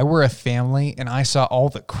if I were a family and I saw all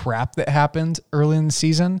the crap that happened early in the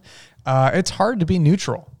season, it's hard to be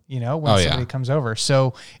neutral, when somebody comes over.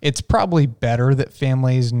 So it's probably better that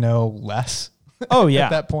families know less Oh, yeah.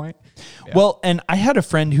 at that point. Yeah. Well, and I had a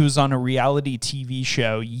friend who was on a reality TV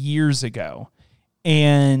show years ago,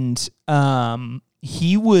 and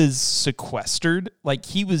he was sequestered. Like,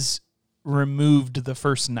 he was removed the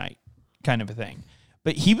first night, kind of a thing.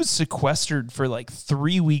 But he was sequestered for like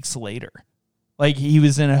 3 weeks later. Like, he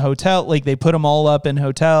was in a hotel. Like, they put him all up in a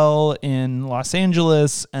hotel in Los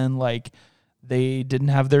Angeles, and like they didn't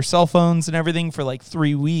have their cell phones and everything for like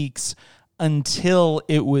 3 weeks until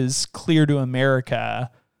it was clear to America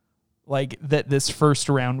like that this first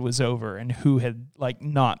round was over and who had like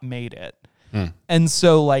not made it. And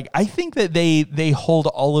so like I think that they hold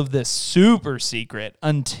all of this super secret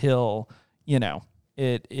until,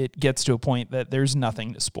 it gets to a point that there's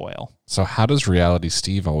nothing to spoil. So how does Reality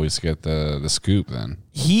Steve always get the scoop then?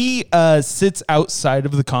 He sits outside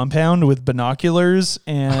of the compound with binoculars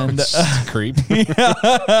and Creep. He's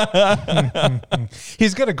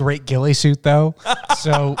got a great ghillie suit, though,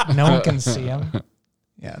 so no one can see him.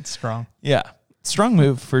 Yeah, it's strong. yeah, strong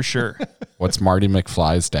move for sure. What's Marty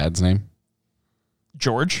McFly's dad's name?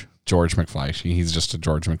 George. George McFly. He's just a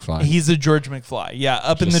George McFly. He's a George McFly. Yeah,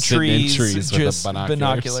 up in the Just sitting in trees, trees with the just binoculars.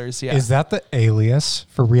 binoculars. Yeah, Is that the alias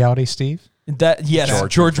for Reality Steve? that yes,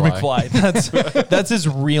 George George McFly. McFly. That's his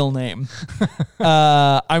real name.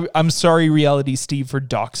 I'm sorry, Reality Steve, for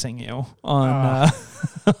doxing you on.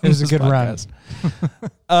 It was a good run.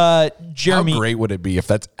 How Jeremy. great would it be if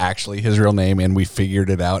that's actually his real name and we figured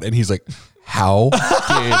it out and he's like, how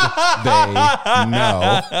did they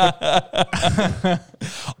know?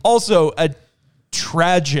 Also, a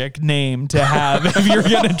tragic name to have if you're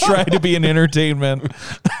going to try to be an entertainment.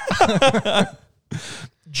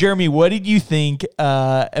 Jeremy, what did you think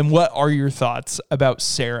and what are your thoughts about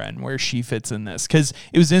Sarah and where she fits in this? Because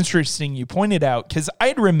it was interesting you pointed out, because I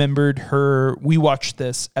had remembered her, we watched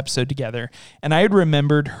this episode together, and I had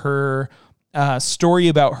remembered her story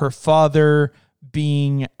about her father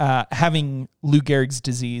being having Lou Gehrig's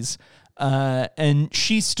disease. And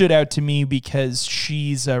she stood out to me because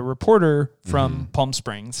she's a reporter from Palm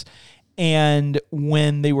Springs. And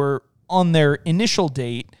when they were on their initial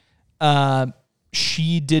date,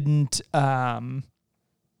 she didn't open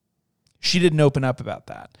up about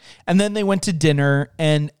that. And then they went to dinner,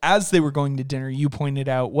 and as they were going to dinner, you pointed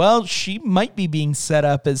out, well, she might be being set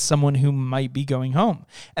up as someone who might be going home.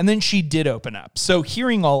 And then she did open up. So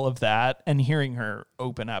hearing all of that and hearing her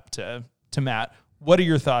open up to Matt, what are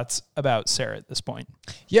your thoughts about Sarah at this point?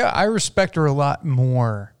 Yeah, I respect her a lot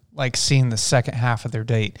more like seeing the second half of their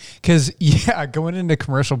date. Because going into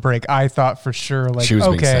commercial break, I thought for sure like, She was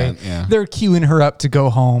being okay, sent, yeah. they're queuing her up to go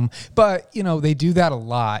home. But they do that a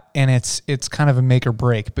lot, and it's kind of a make or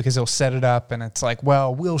break because they'll set it up, and it's like,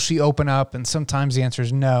 well, will she open up? And sometimes the answer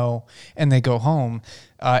is no, and they go home.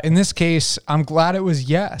 In this case, I'm glad it was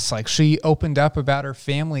yes. Like she opened up about her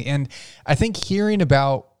family, and I think hearing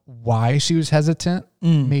about why she was hesitant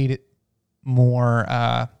made it more.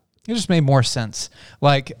 It just made more sense.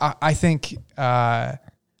 Like I think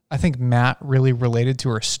Matt really related to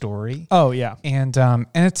her story. Oh yeah. And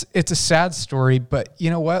it's a sad story, but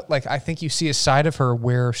you know what? Like I think you see a side of her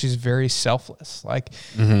where she's very selfless. Like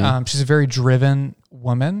she's a very driven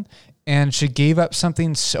woman, and she gave up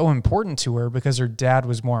something so important to her because her dad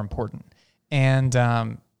was more important. And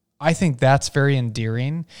I think that's very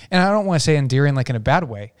endearing. And I don't want to say endearing like in a bad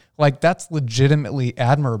way. Like that's legitimately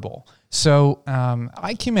admirable. So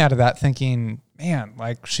I came out of that thinking, man,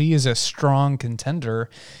 like she is a strong contender.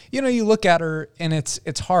 You look at her and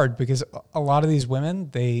it's hard because a lot of these women,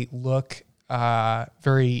 they look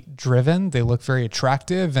very driven. They look very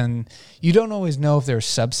attractive, and you don't always know if there's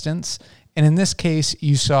substance. And in this case,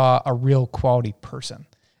 you saw a real quality person.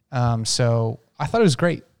 So I thought it was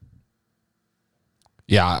great.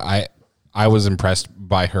 Yeah, I was impressed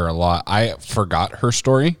by her a lot. I forgot her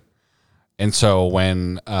story. And so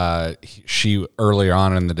when she earlier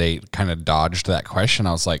on in the date kind of dodged that question,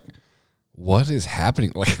 I was like, what is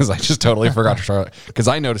happening? Like, because I just totally forgot her story. Because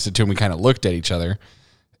I noticed it too, and we kind of looked at each other.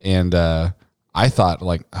 And I thought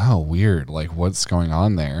like, oh, weird. Like, what's going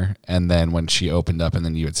on there? And then when she opened up and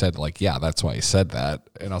then you had said like, yeah, that's why he said that.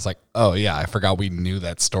 And I was like, oh, yeah, I forgot we knew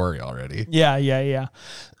that story already. Yeah.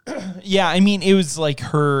 Yeah, I mean, it was like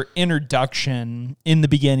her introduction in the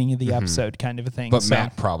beginning of the episode kind of a thing. But so.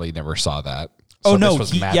 Matt probably never saw that. So no. this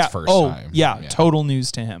was Matt's first time. Yeah, total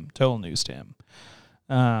news to him.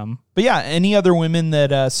 But yeah, any other women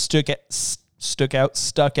that stuck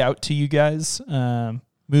out to you guys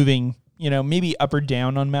moving, maybe up or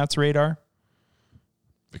down on Matt's radar?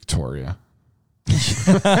 Victoria.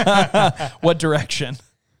 What direction?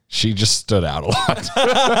 She just stood out a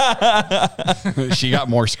lot. She got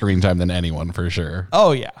more screen time than anyone for sure.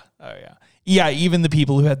 Oh yeah. Yeah, even the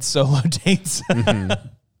people who had solo dates. I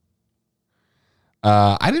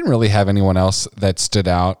didn't really have anyone else that stood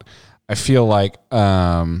out. I feel like,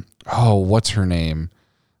 what's her name?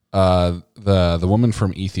 The woman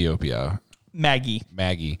from Ethiopia.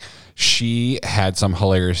 Maggie. She had some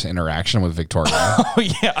hilarious interaction with Victoria. Oh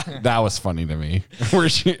yeah. That was funny to me. Where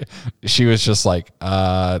she was just like,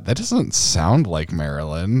 that doesn't sound like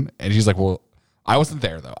Marilyn. And she's like, well, I wasn't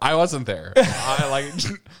there though. I wasn't there.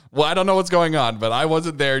 I don't know what's going on, but I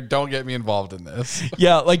wasn't there. Don't get me involved in this.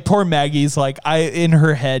 Yeah, like poor Maggie's like in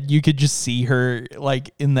her head, you could just see her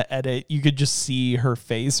like in the edit, you could just see her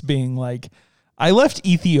face being like, I left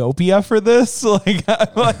Ethiopia for this, like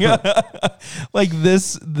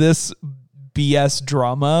this BS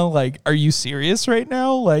drama. Like, are you serious right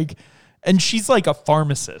now? Like, and she's like a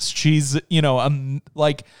pharmacist. She's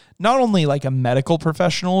like not only like a medical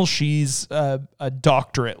professional, she's a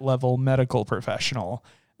doctorate level medical professional,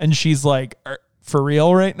 and she's like, for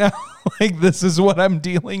real right now? Like, this is what I'm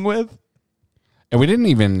dealing with. And we didn't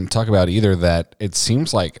even talk about either that it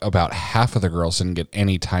seems like about half of the girls didn't get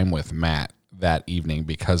any time with Matt that evening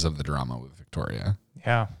because of the drama with Victoria.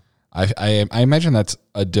 Yeah. I imagine that's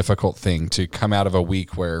a difficult thing to come out of a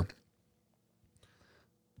week where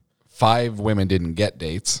 5 women didn't get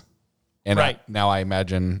dates. And right. Now I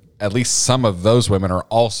imagine at least some of those women are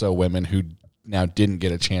also women who now didn't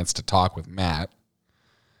get a chance to talk with Matt.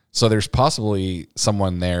 So there's possibly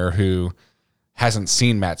someone there who hasn't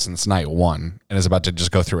seen Matt since night 1 and is about to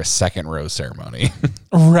just go through a second rose ceremony.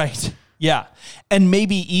 Right. Yeah. And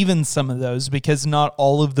maybe even some of those, because not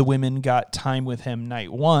all of the women got time with him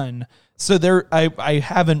night 1. So I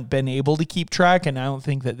haven't been able to keep track, and I don't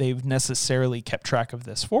think that they've necessarily kept track of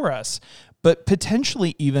this for us, but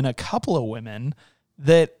potentially even a couple of women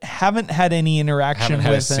that haven't had any interaction haven't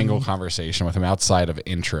had with a single conversation with him outside of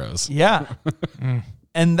intros. Yeah.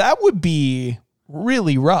 And that would be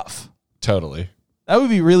really rough. Totally. That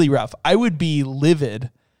would be really rough. I would be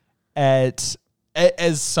livid as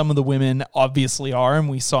some of the women obviously are, and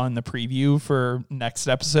we saw in the preview for next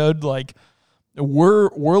episode, like we're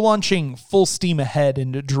launching full steam ahead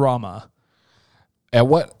into drama.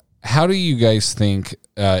 How do you guys think,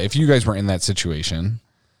 if you guys were in that situation,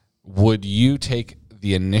 would you take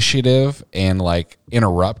the initiative and like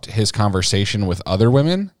interrupt his conversation with other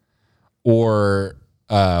women, or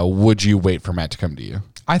would you wait for Matt to come to you?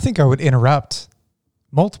 I think I would interrupt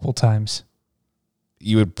multiple times.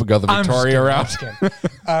 You would go the I'm just Victoria kidding, I'm route. just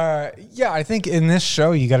kidding. Yeah, I think in this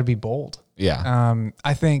show you got to be bold. Yeah.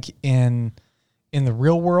 I think in the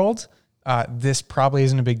real world, this probably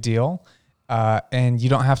isn't a big deal, and you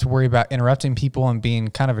don't have to worry about interrupting people and being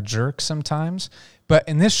kind of a jerk sometimes. But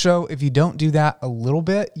in this show, if you don't do that a little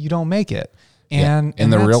bit, you don't make it. And in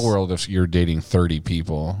the real that's- world, if you're dating 30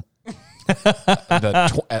 people,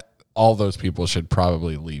 all those people should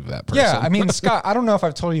probably leave that person. yeah, I mean, Scott, I don't know if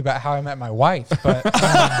I've told you about how I met my wife, but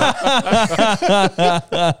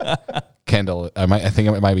Kendall, I think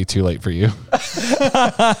it might be too late for you.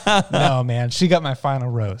 no, man, she got my final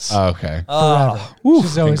rose. Oh, okay. Forever.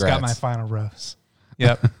 She's always got Congrats. my final rose.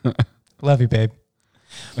 Yep. Love you, babe.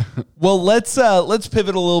 Well, let's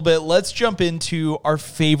pivot a little bit. Let's jump into our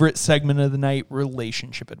favorite segment of the night,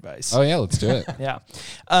 relationship advice. Oh yeah, let's do it. Yeah.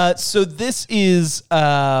 So this is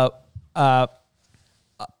my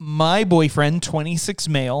boyfriend, 26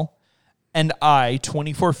 male, and I,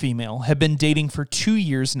 24 female, have been dating for 2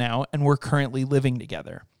 years now, and we're currently living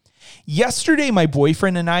together. Yesterday, my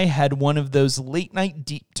boyfriend and I had one of those late night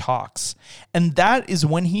deep talks, and that is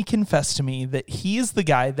when he confessed to me that he is the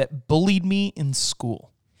guy that bullied me in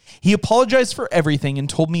school. He apologized for everything and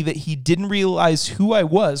told me that he didn't realize who I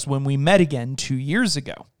was when we met again 2 years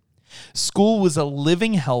ago. School was a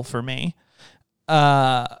living hell for me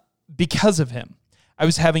because of him. I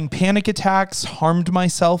was having panic attacks, harmed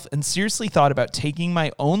myself, and seriously thought about taking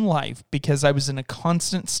my own life because I was in a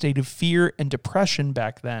constant state of fear and depression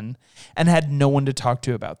back then and had no one to talk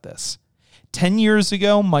to about this. 10 years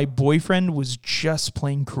ago, my boyfriend was just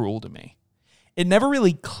plain cruel to me. It never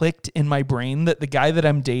really clicked in my brain that the guy that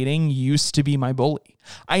I'm dating used to be my bully.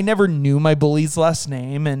 I never knew my bully's last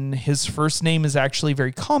name, and his first name is actually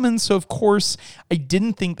very common, so of course, I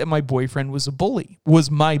didn't think that my boyfriend was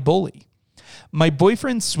my bully. My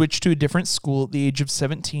boyfriend switched to a different school at the age of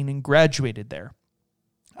 17 and graduated there.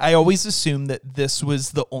 I always assumed that this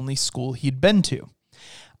was the only school he'd been to.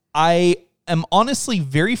 I am honestly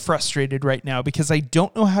very frustrated right now because I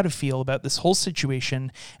don't know how to feel about this whole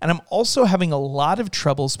situation, and I'm also having a lot of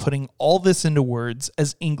troubles putting all this into words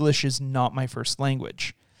as English is not my first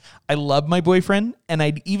language. I love my boyfriend, and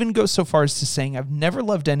I'd even go so far as to saying I've never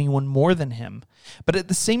loved anyone more than him, but at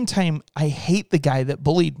the same time, I hate the guy that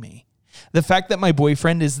bullied me. The fact that my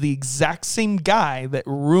boyfriend is the exact same guy that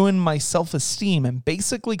ruined my self-esteem and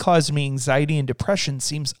basically caused me anxiety and depression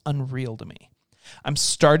seems unreal to me. I'm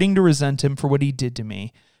starting to resent him for what he did to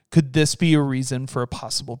me. Could this be a reason for a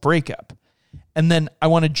possible breakup? And then I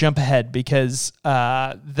want to jump ahead because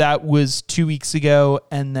that was 2 weeks ago,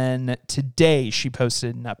 and then today she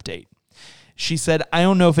posted an update. She said, I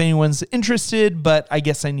don't know if anyone's interested, but I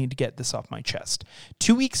guess I need to get this off my chest.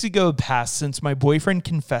 2 weeks ago passed since my boyfriend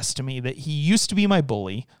confessed to me that he used to be my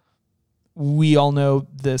bully. We all know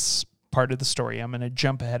this part of the story. I'm going to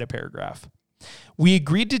jump ahead a paragraph. We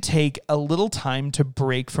agreed to take a little time to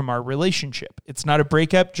break from our relationship. It's not a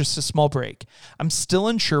breakup, just a small break. I'm still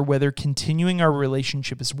unsure whether continuing our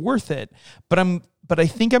relationship is worth it, but I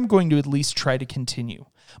think I'm going to at least try to continue.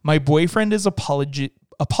 My boyfriend has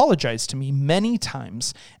apologized to me many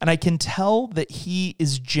times, and I can tell that he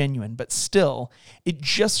is genuine, but still, it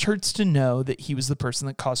just hurts to know that he was the person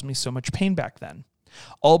that caused me so much pain back then.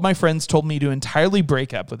 All of my friends told me to entirely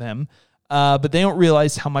break up with him, but they don't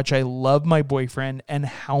realize how much I love my boyfriend and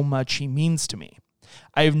how much he means to me.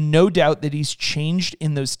 I have no doubt that he's changed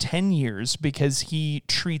in those 10 years because he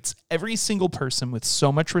treats every single person with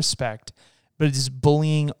so much respect, but his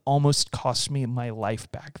bullying almost cost me my life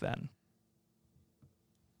back then.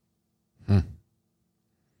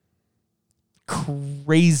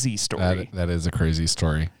 Crazy story. That is a crazy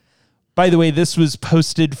story. By the way, this was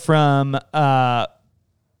posted from,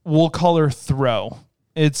 we'll call her Throw.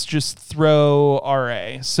 It's just Throw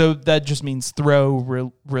RA. So that just means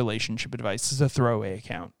Throw Relationship Advice. It's a throwaway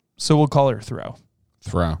account. So we'll call her Throw.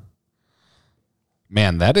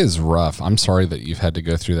 Man, that is rough. I'm sorry that you've had to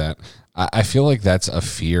go through that. I feel like that's a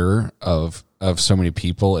fear of so many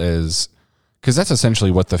people is because that's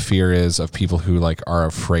essentially what the fear is of people who like are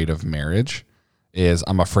afraid of marriage is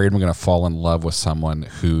I'm afraid I'm going to fall in love with someone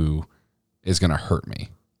who is going to hurt me.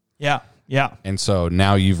 Yeah. Yeah. And so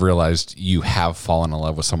now you've realized you have fallen in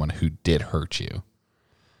love with someone who did hurt you.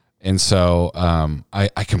 And so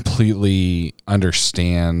I completely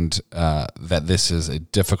understand that this is a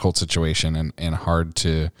difficult situation and hard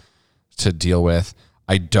to deal with.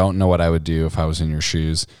 I don't know what I would do if I was in your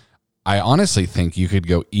shoes. I honestly think you could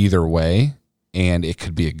go either way and it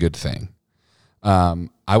could be a good thing.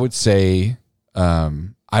 I would say,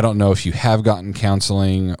 I don't know if you have gotten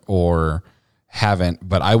counseling or haven't,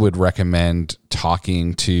 but I would recommend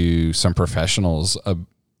talking to some professionals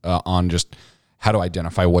on just how to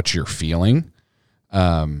identify what you're feeling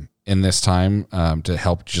in this time to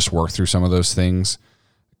help just work through some of those things.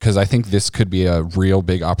 Because I think this could be a real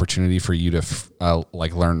big opportunity for you to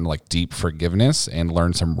learn like deep forgiveness and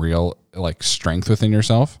learn some real like strength within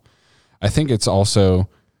yourself. I think it's also,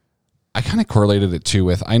 I kind of correlated it too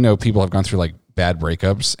with, I know people have gone through like bad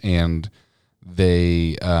breakups and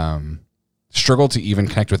they struggle to even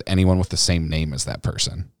connect with anyone with the same name as that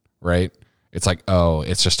person, right? It's like, oh,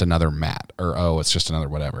 it's just another Matt, or oh, it's just another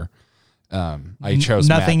whatever. I chose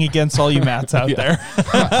nothing Matt. against all you Matts out there.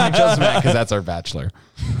 I chose Matt because that's our bachelor.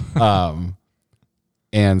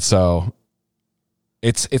 And so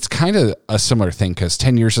it's kind of a similar thing because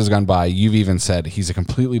 10 years has gone by. You've even said he's a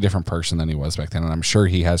completely different person than he was back then. And I'm sure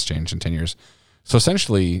he has changed in 10 years. So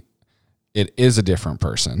essentially it is a different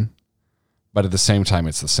person, but at the same time,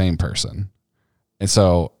 it's the same person. And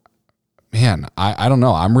so, man, I don't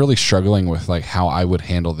know. I'm really struggling with like how I would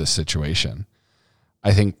handle this situation.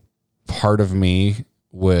 I think part of me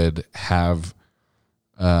would have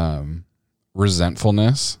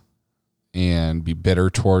resentfulness and be bitter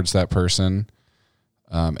towards that person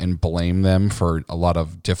and blame them for a lot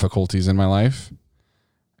of difficulties in my life.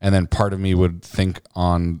 And then part of me would think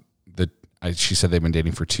on she said they've been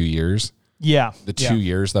dating for 2 years. Yeah. The 2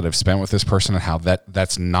 years that I've spent with this person and how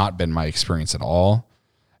that's not been my experience at all.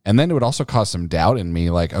 And then it would also cause some doubt in me,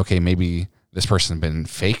 like, okay, maybe this person's been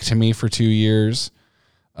fake to me for 2 years.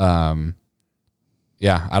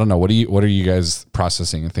 Yeah, I don't know. What are you guys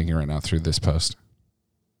processing and thinking right now through this post?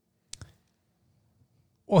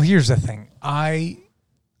 Well, here's the thing. I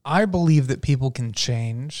believe that people can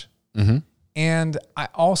change. Mm-hmm. And I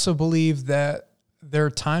also believe that there are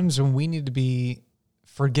times when we need to be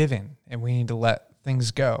forgiving and we need to let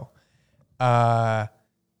things go. But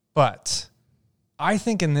I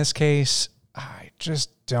think in this case, I just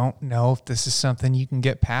don't know if this is something you can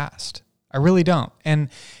get past. I really don't. And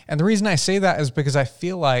the reason I say that is because I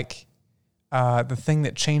feel like the thing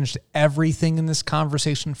that changed everything in this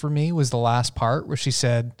conversation for me was the last part where she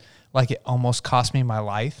said, like, it almost cost me my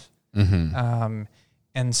life. Mm-hmm.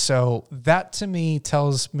 And so that to me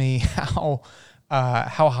tells me how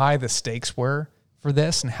high the stakes were for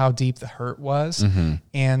this and how deep the hurt was. Mm-hmm.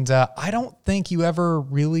 And I don't think you ever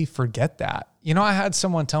really forget that. You know, I had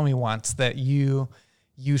someone tell me once that you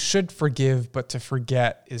should forgive, but to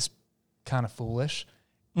forget is kind of foolish.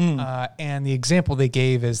 And the example they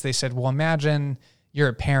gave is they said, well, imagine you're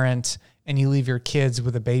a parent and you leave your kids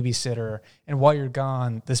with a babysitter, and while you're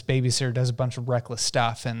gone, this babysitter does a bunch of reckless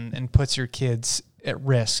stuff and puts your kids at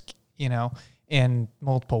risk, you know, in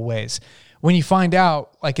multiple ways. When you find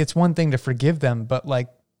out, like, it's one thing to forgive them, but like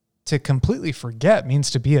to completely forget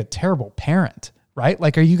means to be a terrible parent, right?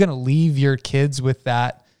 Like, are you going to leave your kids with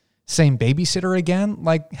that same babysitter again?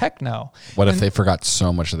 Like, heck no. What if they forgot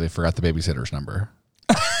so much that they forgot the babysitter's number?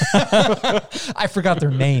 I forgot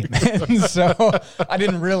their name. And so I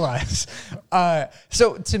didn't realize.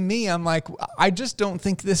 So to me, I'm like, I just don't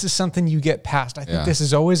think this is something you get past. I think this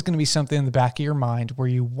is always going to be something in the back of your mind where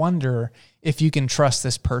you wonder if you can trust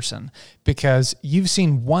this person because you've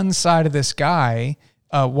seen one side of this guy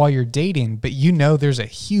while you're dating, but you know there's a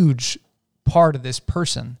huge part of this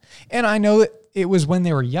person. And I know that it was when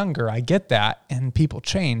they were younger. I get that, and people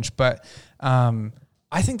change, but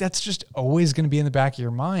I think that's just always going to be in the back of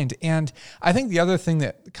your mind. And I think the other thing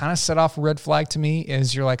that kind of set off a red flag to me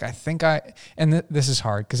is you're like, this is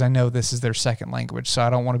hard because I know this is their second language, so I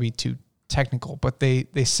don't want to be too technical, but they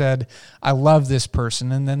said, I love this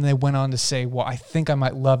person. And then they went on to say, well, I think I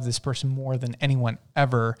might love this person more than anyone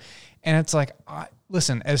ever. And it's like,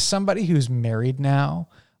 listen, as somebody who's married now,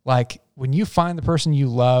 like when you find the person you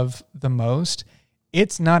love the most,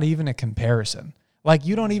 it's not even a comparison. Like,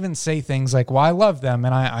 you don't even say things like, well, I love them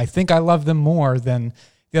and I think I love them more than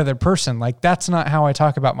the other person. Like, that's not how I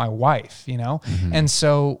talk about my wife, you know? Mm-hmm. And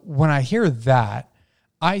so when I hear that,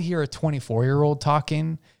 I hear a 24-year-old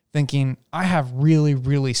talking, thinking, I have really,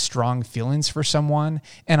 really strong feelings for someone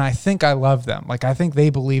and I think I love them. Like, I think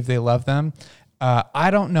they believe they love them.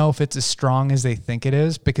 I don't know if it's as strong as they think it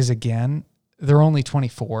is because, again, they're only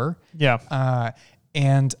 24. Yeah.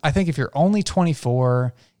 And I think if you're only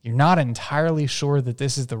 24, you're not entirely sure that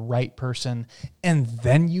this is the right person, and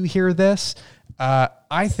then you hear this,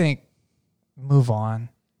 I think move on.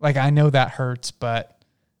 Like, I know that hurts, but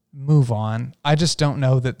move on. I just don't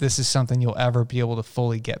know that this is something you'll ever be able to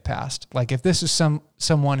fully get past. Like, if this is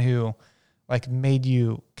someone who, like, made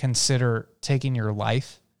you consider taking your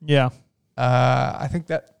life, I think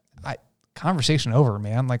that conversation over,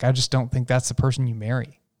 man. Like, I just don't think that's the person you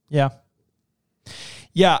marry. Yeah.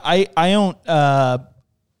 Yeah, I don't.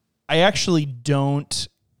 I actually don't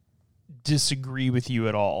disagree with you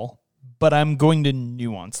at all, but I'm going to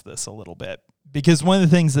nuance this a little bit, because one of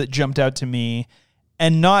the things that jumped out to me,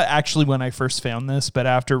 and not actually when I first found this, but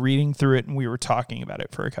after reading through it and we were talking about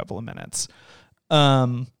it for a couple of minutes,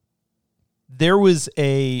 there was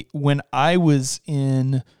when I was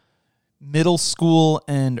in middle school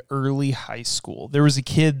and early high school, there was a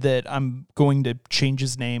kid that I'm going to change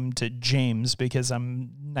his name to James, because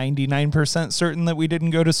I'm 99% certain that we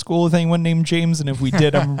didn't go to school with anyone named James. And if we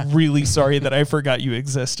did, I'm really sorry that I forgot you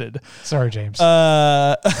existed. Sorry, James.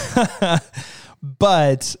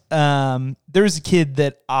 But there's a kid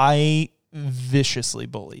that I viciously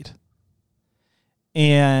bullied.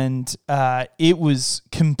 And it was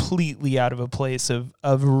completely out of a place of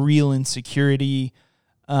real insecurity.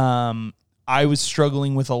 I was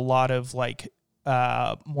struggling with a lot of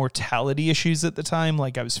mortality issues at the time.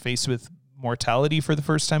 Like, I was faced with mortality for the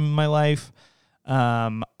first time in my life.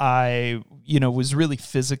 I was really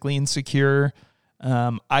physically insecure.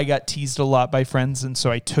 I got teased a lot by friends, and so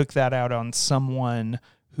I took that out on someone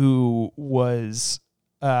who was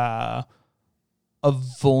a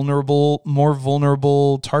more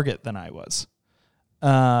vulnerable target than I was.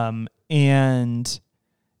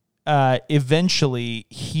 Eventually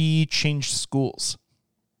he changed schools,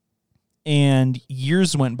 and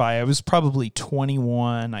years went by. I was probably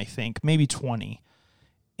 21, I think, maybe 20.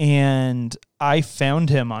 And I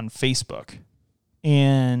found him on Facebook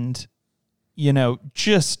and,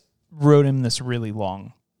 just wrote him this really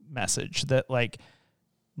long message that, like,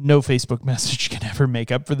 no Facebook message can ever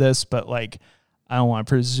make up for this, but, like, I don't want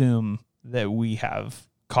to presume that we have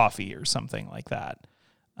coffee or something like that.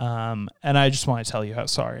 And I just want to tell you how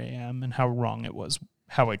sorry I am and how wrong it was,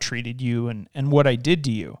 how I treated you and what I did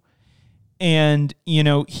to you. And,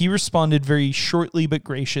 he responded very shortly but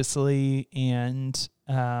graciously and,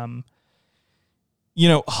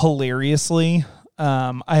 hilariously.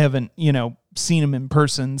 I haven't, seen him in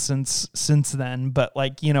person since then, but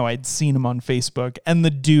I'd seen him on Facebook, and the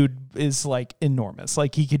dude is like enormous.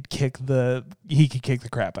 Like, he could kick the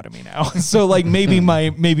crap out of me now. So maybe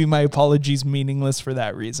my apology's meaningless for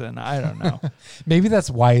that reason. I don't know. Maybe that's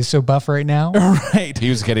why he's so buff right now. Right. He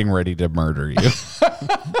was getting ready to murder you.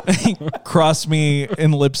 He crossed me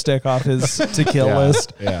in lipstick off his to kill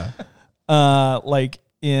list. Yeah.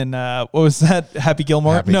 In what was that? Happy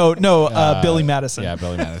Gilmore? No, Billy Madison. Yeah,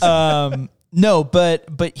 Billy Madison. No, but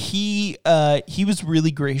he was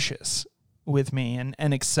really gracious with me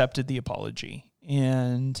and accepted the apology.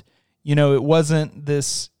 And, it wasn't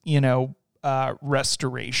this,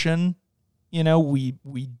 restoration.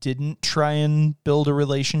 We didn't try and build a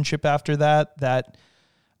relationship after that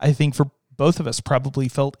I think for both of us probably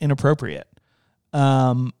felt inappropriate.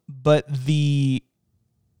 But the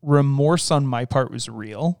remorse on my part was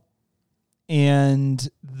real, and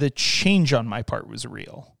the change on my part was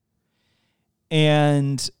real.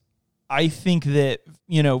 And I think that,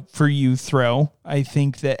 for you, Throw, I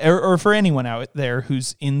think that, or for anyone out there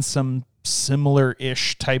who's in some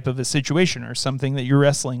similar-ish type of a situation or something that you're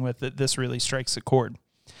wrestling with, that this really strikes a chord.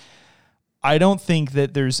 I don't think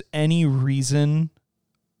that there's any reason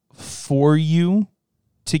for you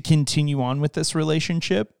to continue on with this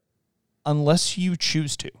relationship unless you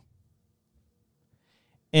choose to.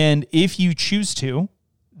 And if you choose to,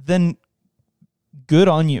 then good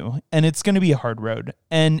on you. And it's going to be a hard road.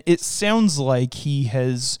 And it sounds like he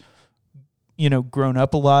has, grown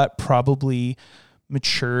up a lot, probably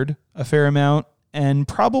matured a fair amount, and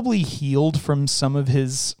probably healed from some of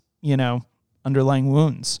his, underlying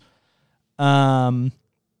wounds. But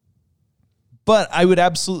I would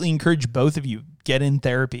absolutely encourage both of you, get in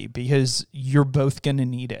therapy, because you're both going to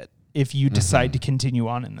need it if you decide to continue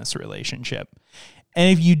on in this relationship. And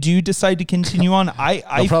if you do decide to continue on,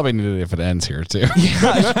 I'll probably need it if it ends here too.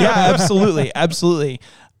 yeah, absolutely.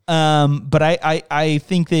 But I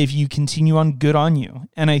think that if you continue on, good on you.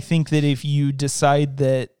 And I think that if you decide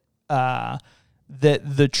that that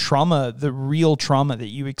the trauma, the real trauma that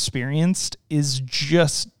you experienced is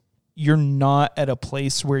just, you're not at a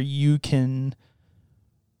place where you can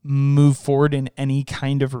move forward in any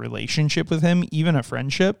kind of relationship with him, even a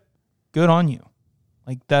friendship, good on you.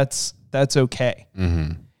 That's okay.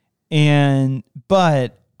 Mm-hmm.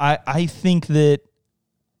 But I think that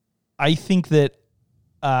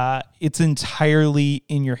it's entirely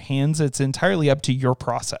in your hands. It's entirely up to your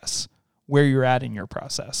process, where you're at in your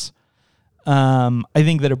process. I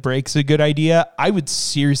think that a break's a good idea. I would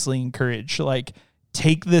seriously encourage,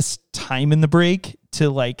 take this time in the break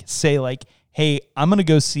to say hey, I'm going to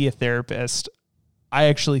go see a therapist. I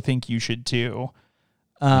actually think you should too.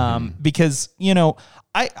 Because,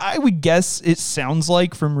 I would guess it sounds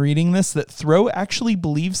like from reading this that Throw actually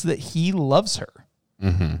believes that he loves her.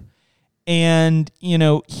 Mm-hmm. And,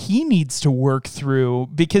 he needs to work through,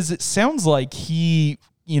 because it sounds like he,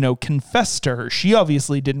 confessed to her. She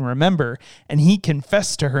obviously didn't remember. And he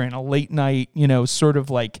confessed to her in a late night, sort of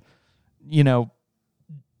like,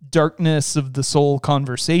 darkness of the soul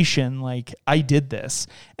conversation. Like, I did this.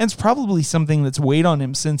 And it's probably something that's weighed on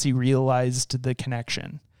him since he realized the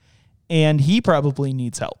connection. And he probably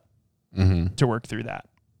needs help to work through that.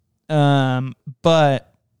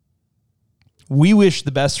 But we wish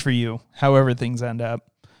the best for you, however things end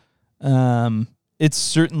up. It's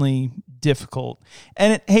certainly difficult.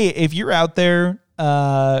 And hey, if you're out there,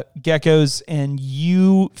 geckos, and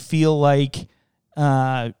you feel like,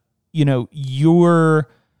 you're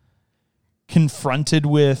confronted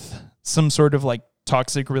with some sort of like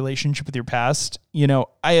toxic relationship with your past,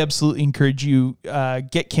 I absolutely encourage you,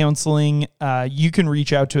 get counseling. You can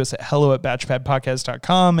reach out to us at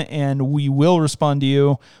hello@batchpadpodcast.com, and we will respond to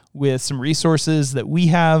you with some resources that we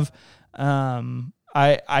have.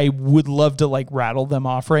 I would love to like rattle them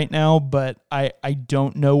off right now, but I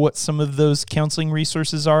don't know what some of those counseling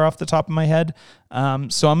resources are off the top of my head.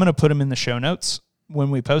 So I'm going to put them in the show notes when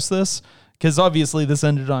we post this, because obviously this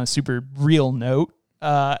ended on a super real note.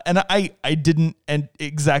 And I didn't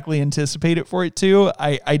exactly anticipate it for it to.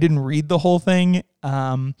 I didn't read the whole thing,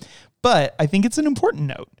 but I think it's an important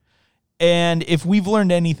note. And if we've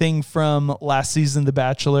learned anything from last season, The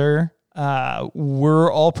Bachelor,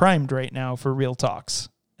 we're all primed right now for real talks.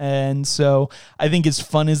 And so I think as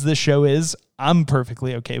fun as this show is, I'm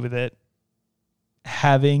perfectly okay with it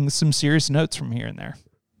having some serious notes from here and there.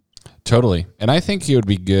 Totally. And I think it would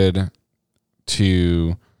be good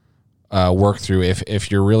to work through,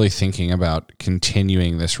 if you're really thinking about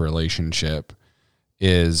continuing this relationship,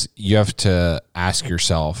 is you have to ask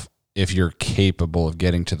yourself if you're capable of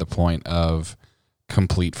getting to the point of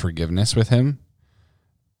complete forgiveness with him.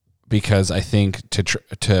 Because I think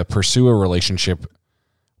to pursue a relationship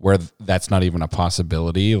where that's not even a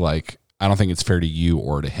possibility, like, I don't think it's fair to you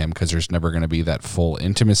or to him, because there's never going to be that full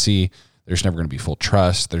intimacy. There's never going to be full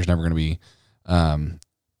trust. There's never going to be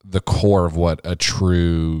the core of what a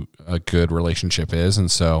good relationship is. And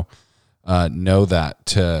so know that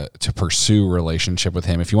to pursue a relationship with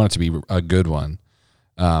him, if you want it to be a good one,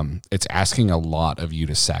 it's asking a lot of you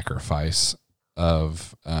to sacrifice,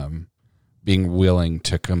 of being willing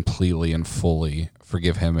to completely and fully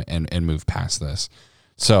forgive him and move past this.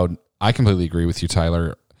 So I completely agree with you,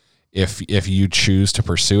 Tyler. If you choose to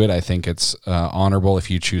pursue it, I think it's honorable. If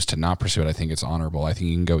you choose to not pursue it, I think it's honorable. I think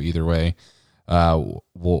you can go either way.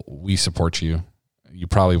 We support you. You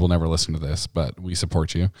probably will never listen to this, but we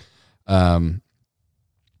support you. I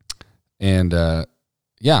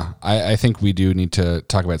think we do need to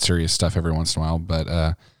talk about serious stuff every once in a while,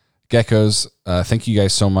 but geckos, thank you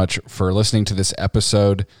guys so much for listening to this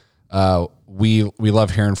episode. We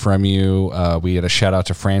love hearing from you. We had a shout out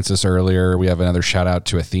to Francis earlier. We have another shout out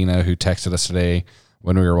to Athena, who texted us today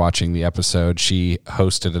when we were watching the episode. She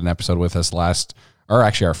hosted an episode with us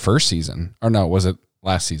our first season. Or no, was it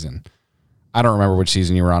last season? I don't remember which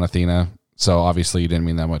season you were on, Athena. So obviously you didn't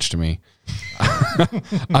mean that much to me.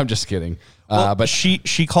 I'm just kidding. But she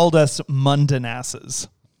called us mundanasses.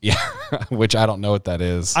 Yeah, which I don't know what that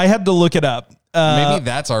is. I had to look it up. Maybe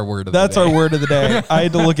that's our word of the day. That's our word of the day. I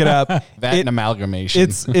had to look it up. An amalgamation.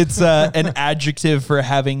 It's an adjective for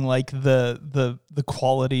having like the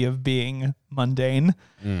quality of being mundane.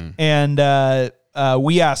 And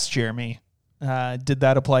we asked Jeremy, did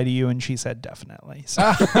that apply to you? And she said definitely. So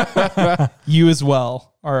you as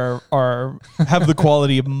well have the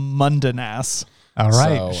quality of mundanass. All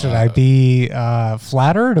right. So, should I be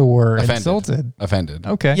flattered or offended. Insulted? Offended.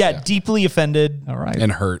 Okay. Yeah, deeply offended. All right.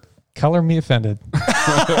 And hurt. Color me offended.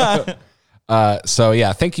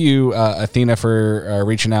 Thank you, Athena, for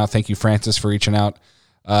reaching out. Thank you, Francis, for reaching out.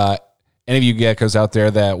 Any of you geckos out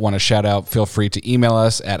there that want to shout out, feel free to email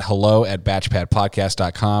us at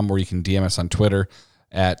hello@batchpadpodcast.com, or you can DM us on Twitter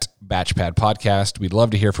at batchpadpodcast. We'd love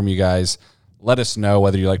to hear from you guys. Let us know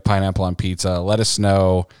whether you like pineapple on pizza. Let us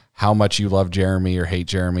know how much you love Jeremy or hate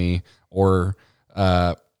Jeremy, or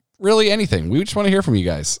really anything. We just want to hear from you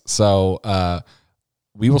guys. So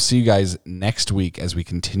we will see you guys next week as we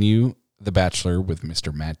continue The Bachelor with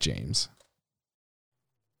Mr. Matt James.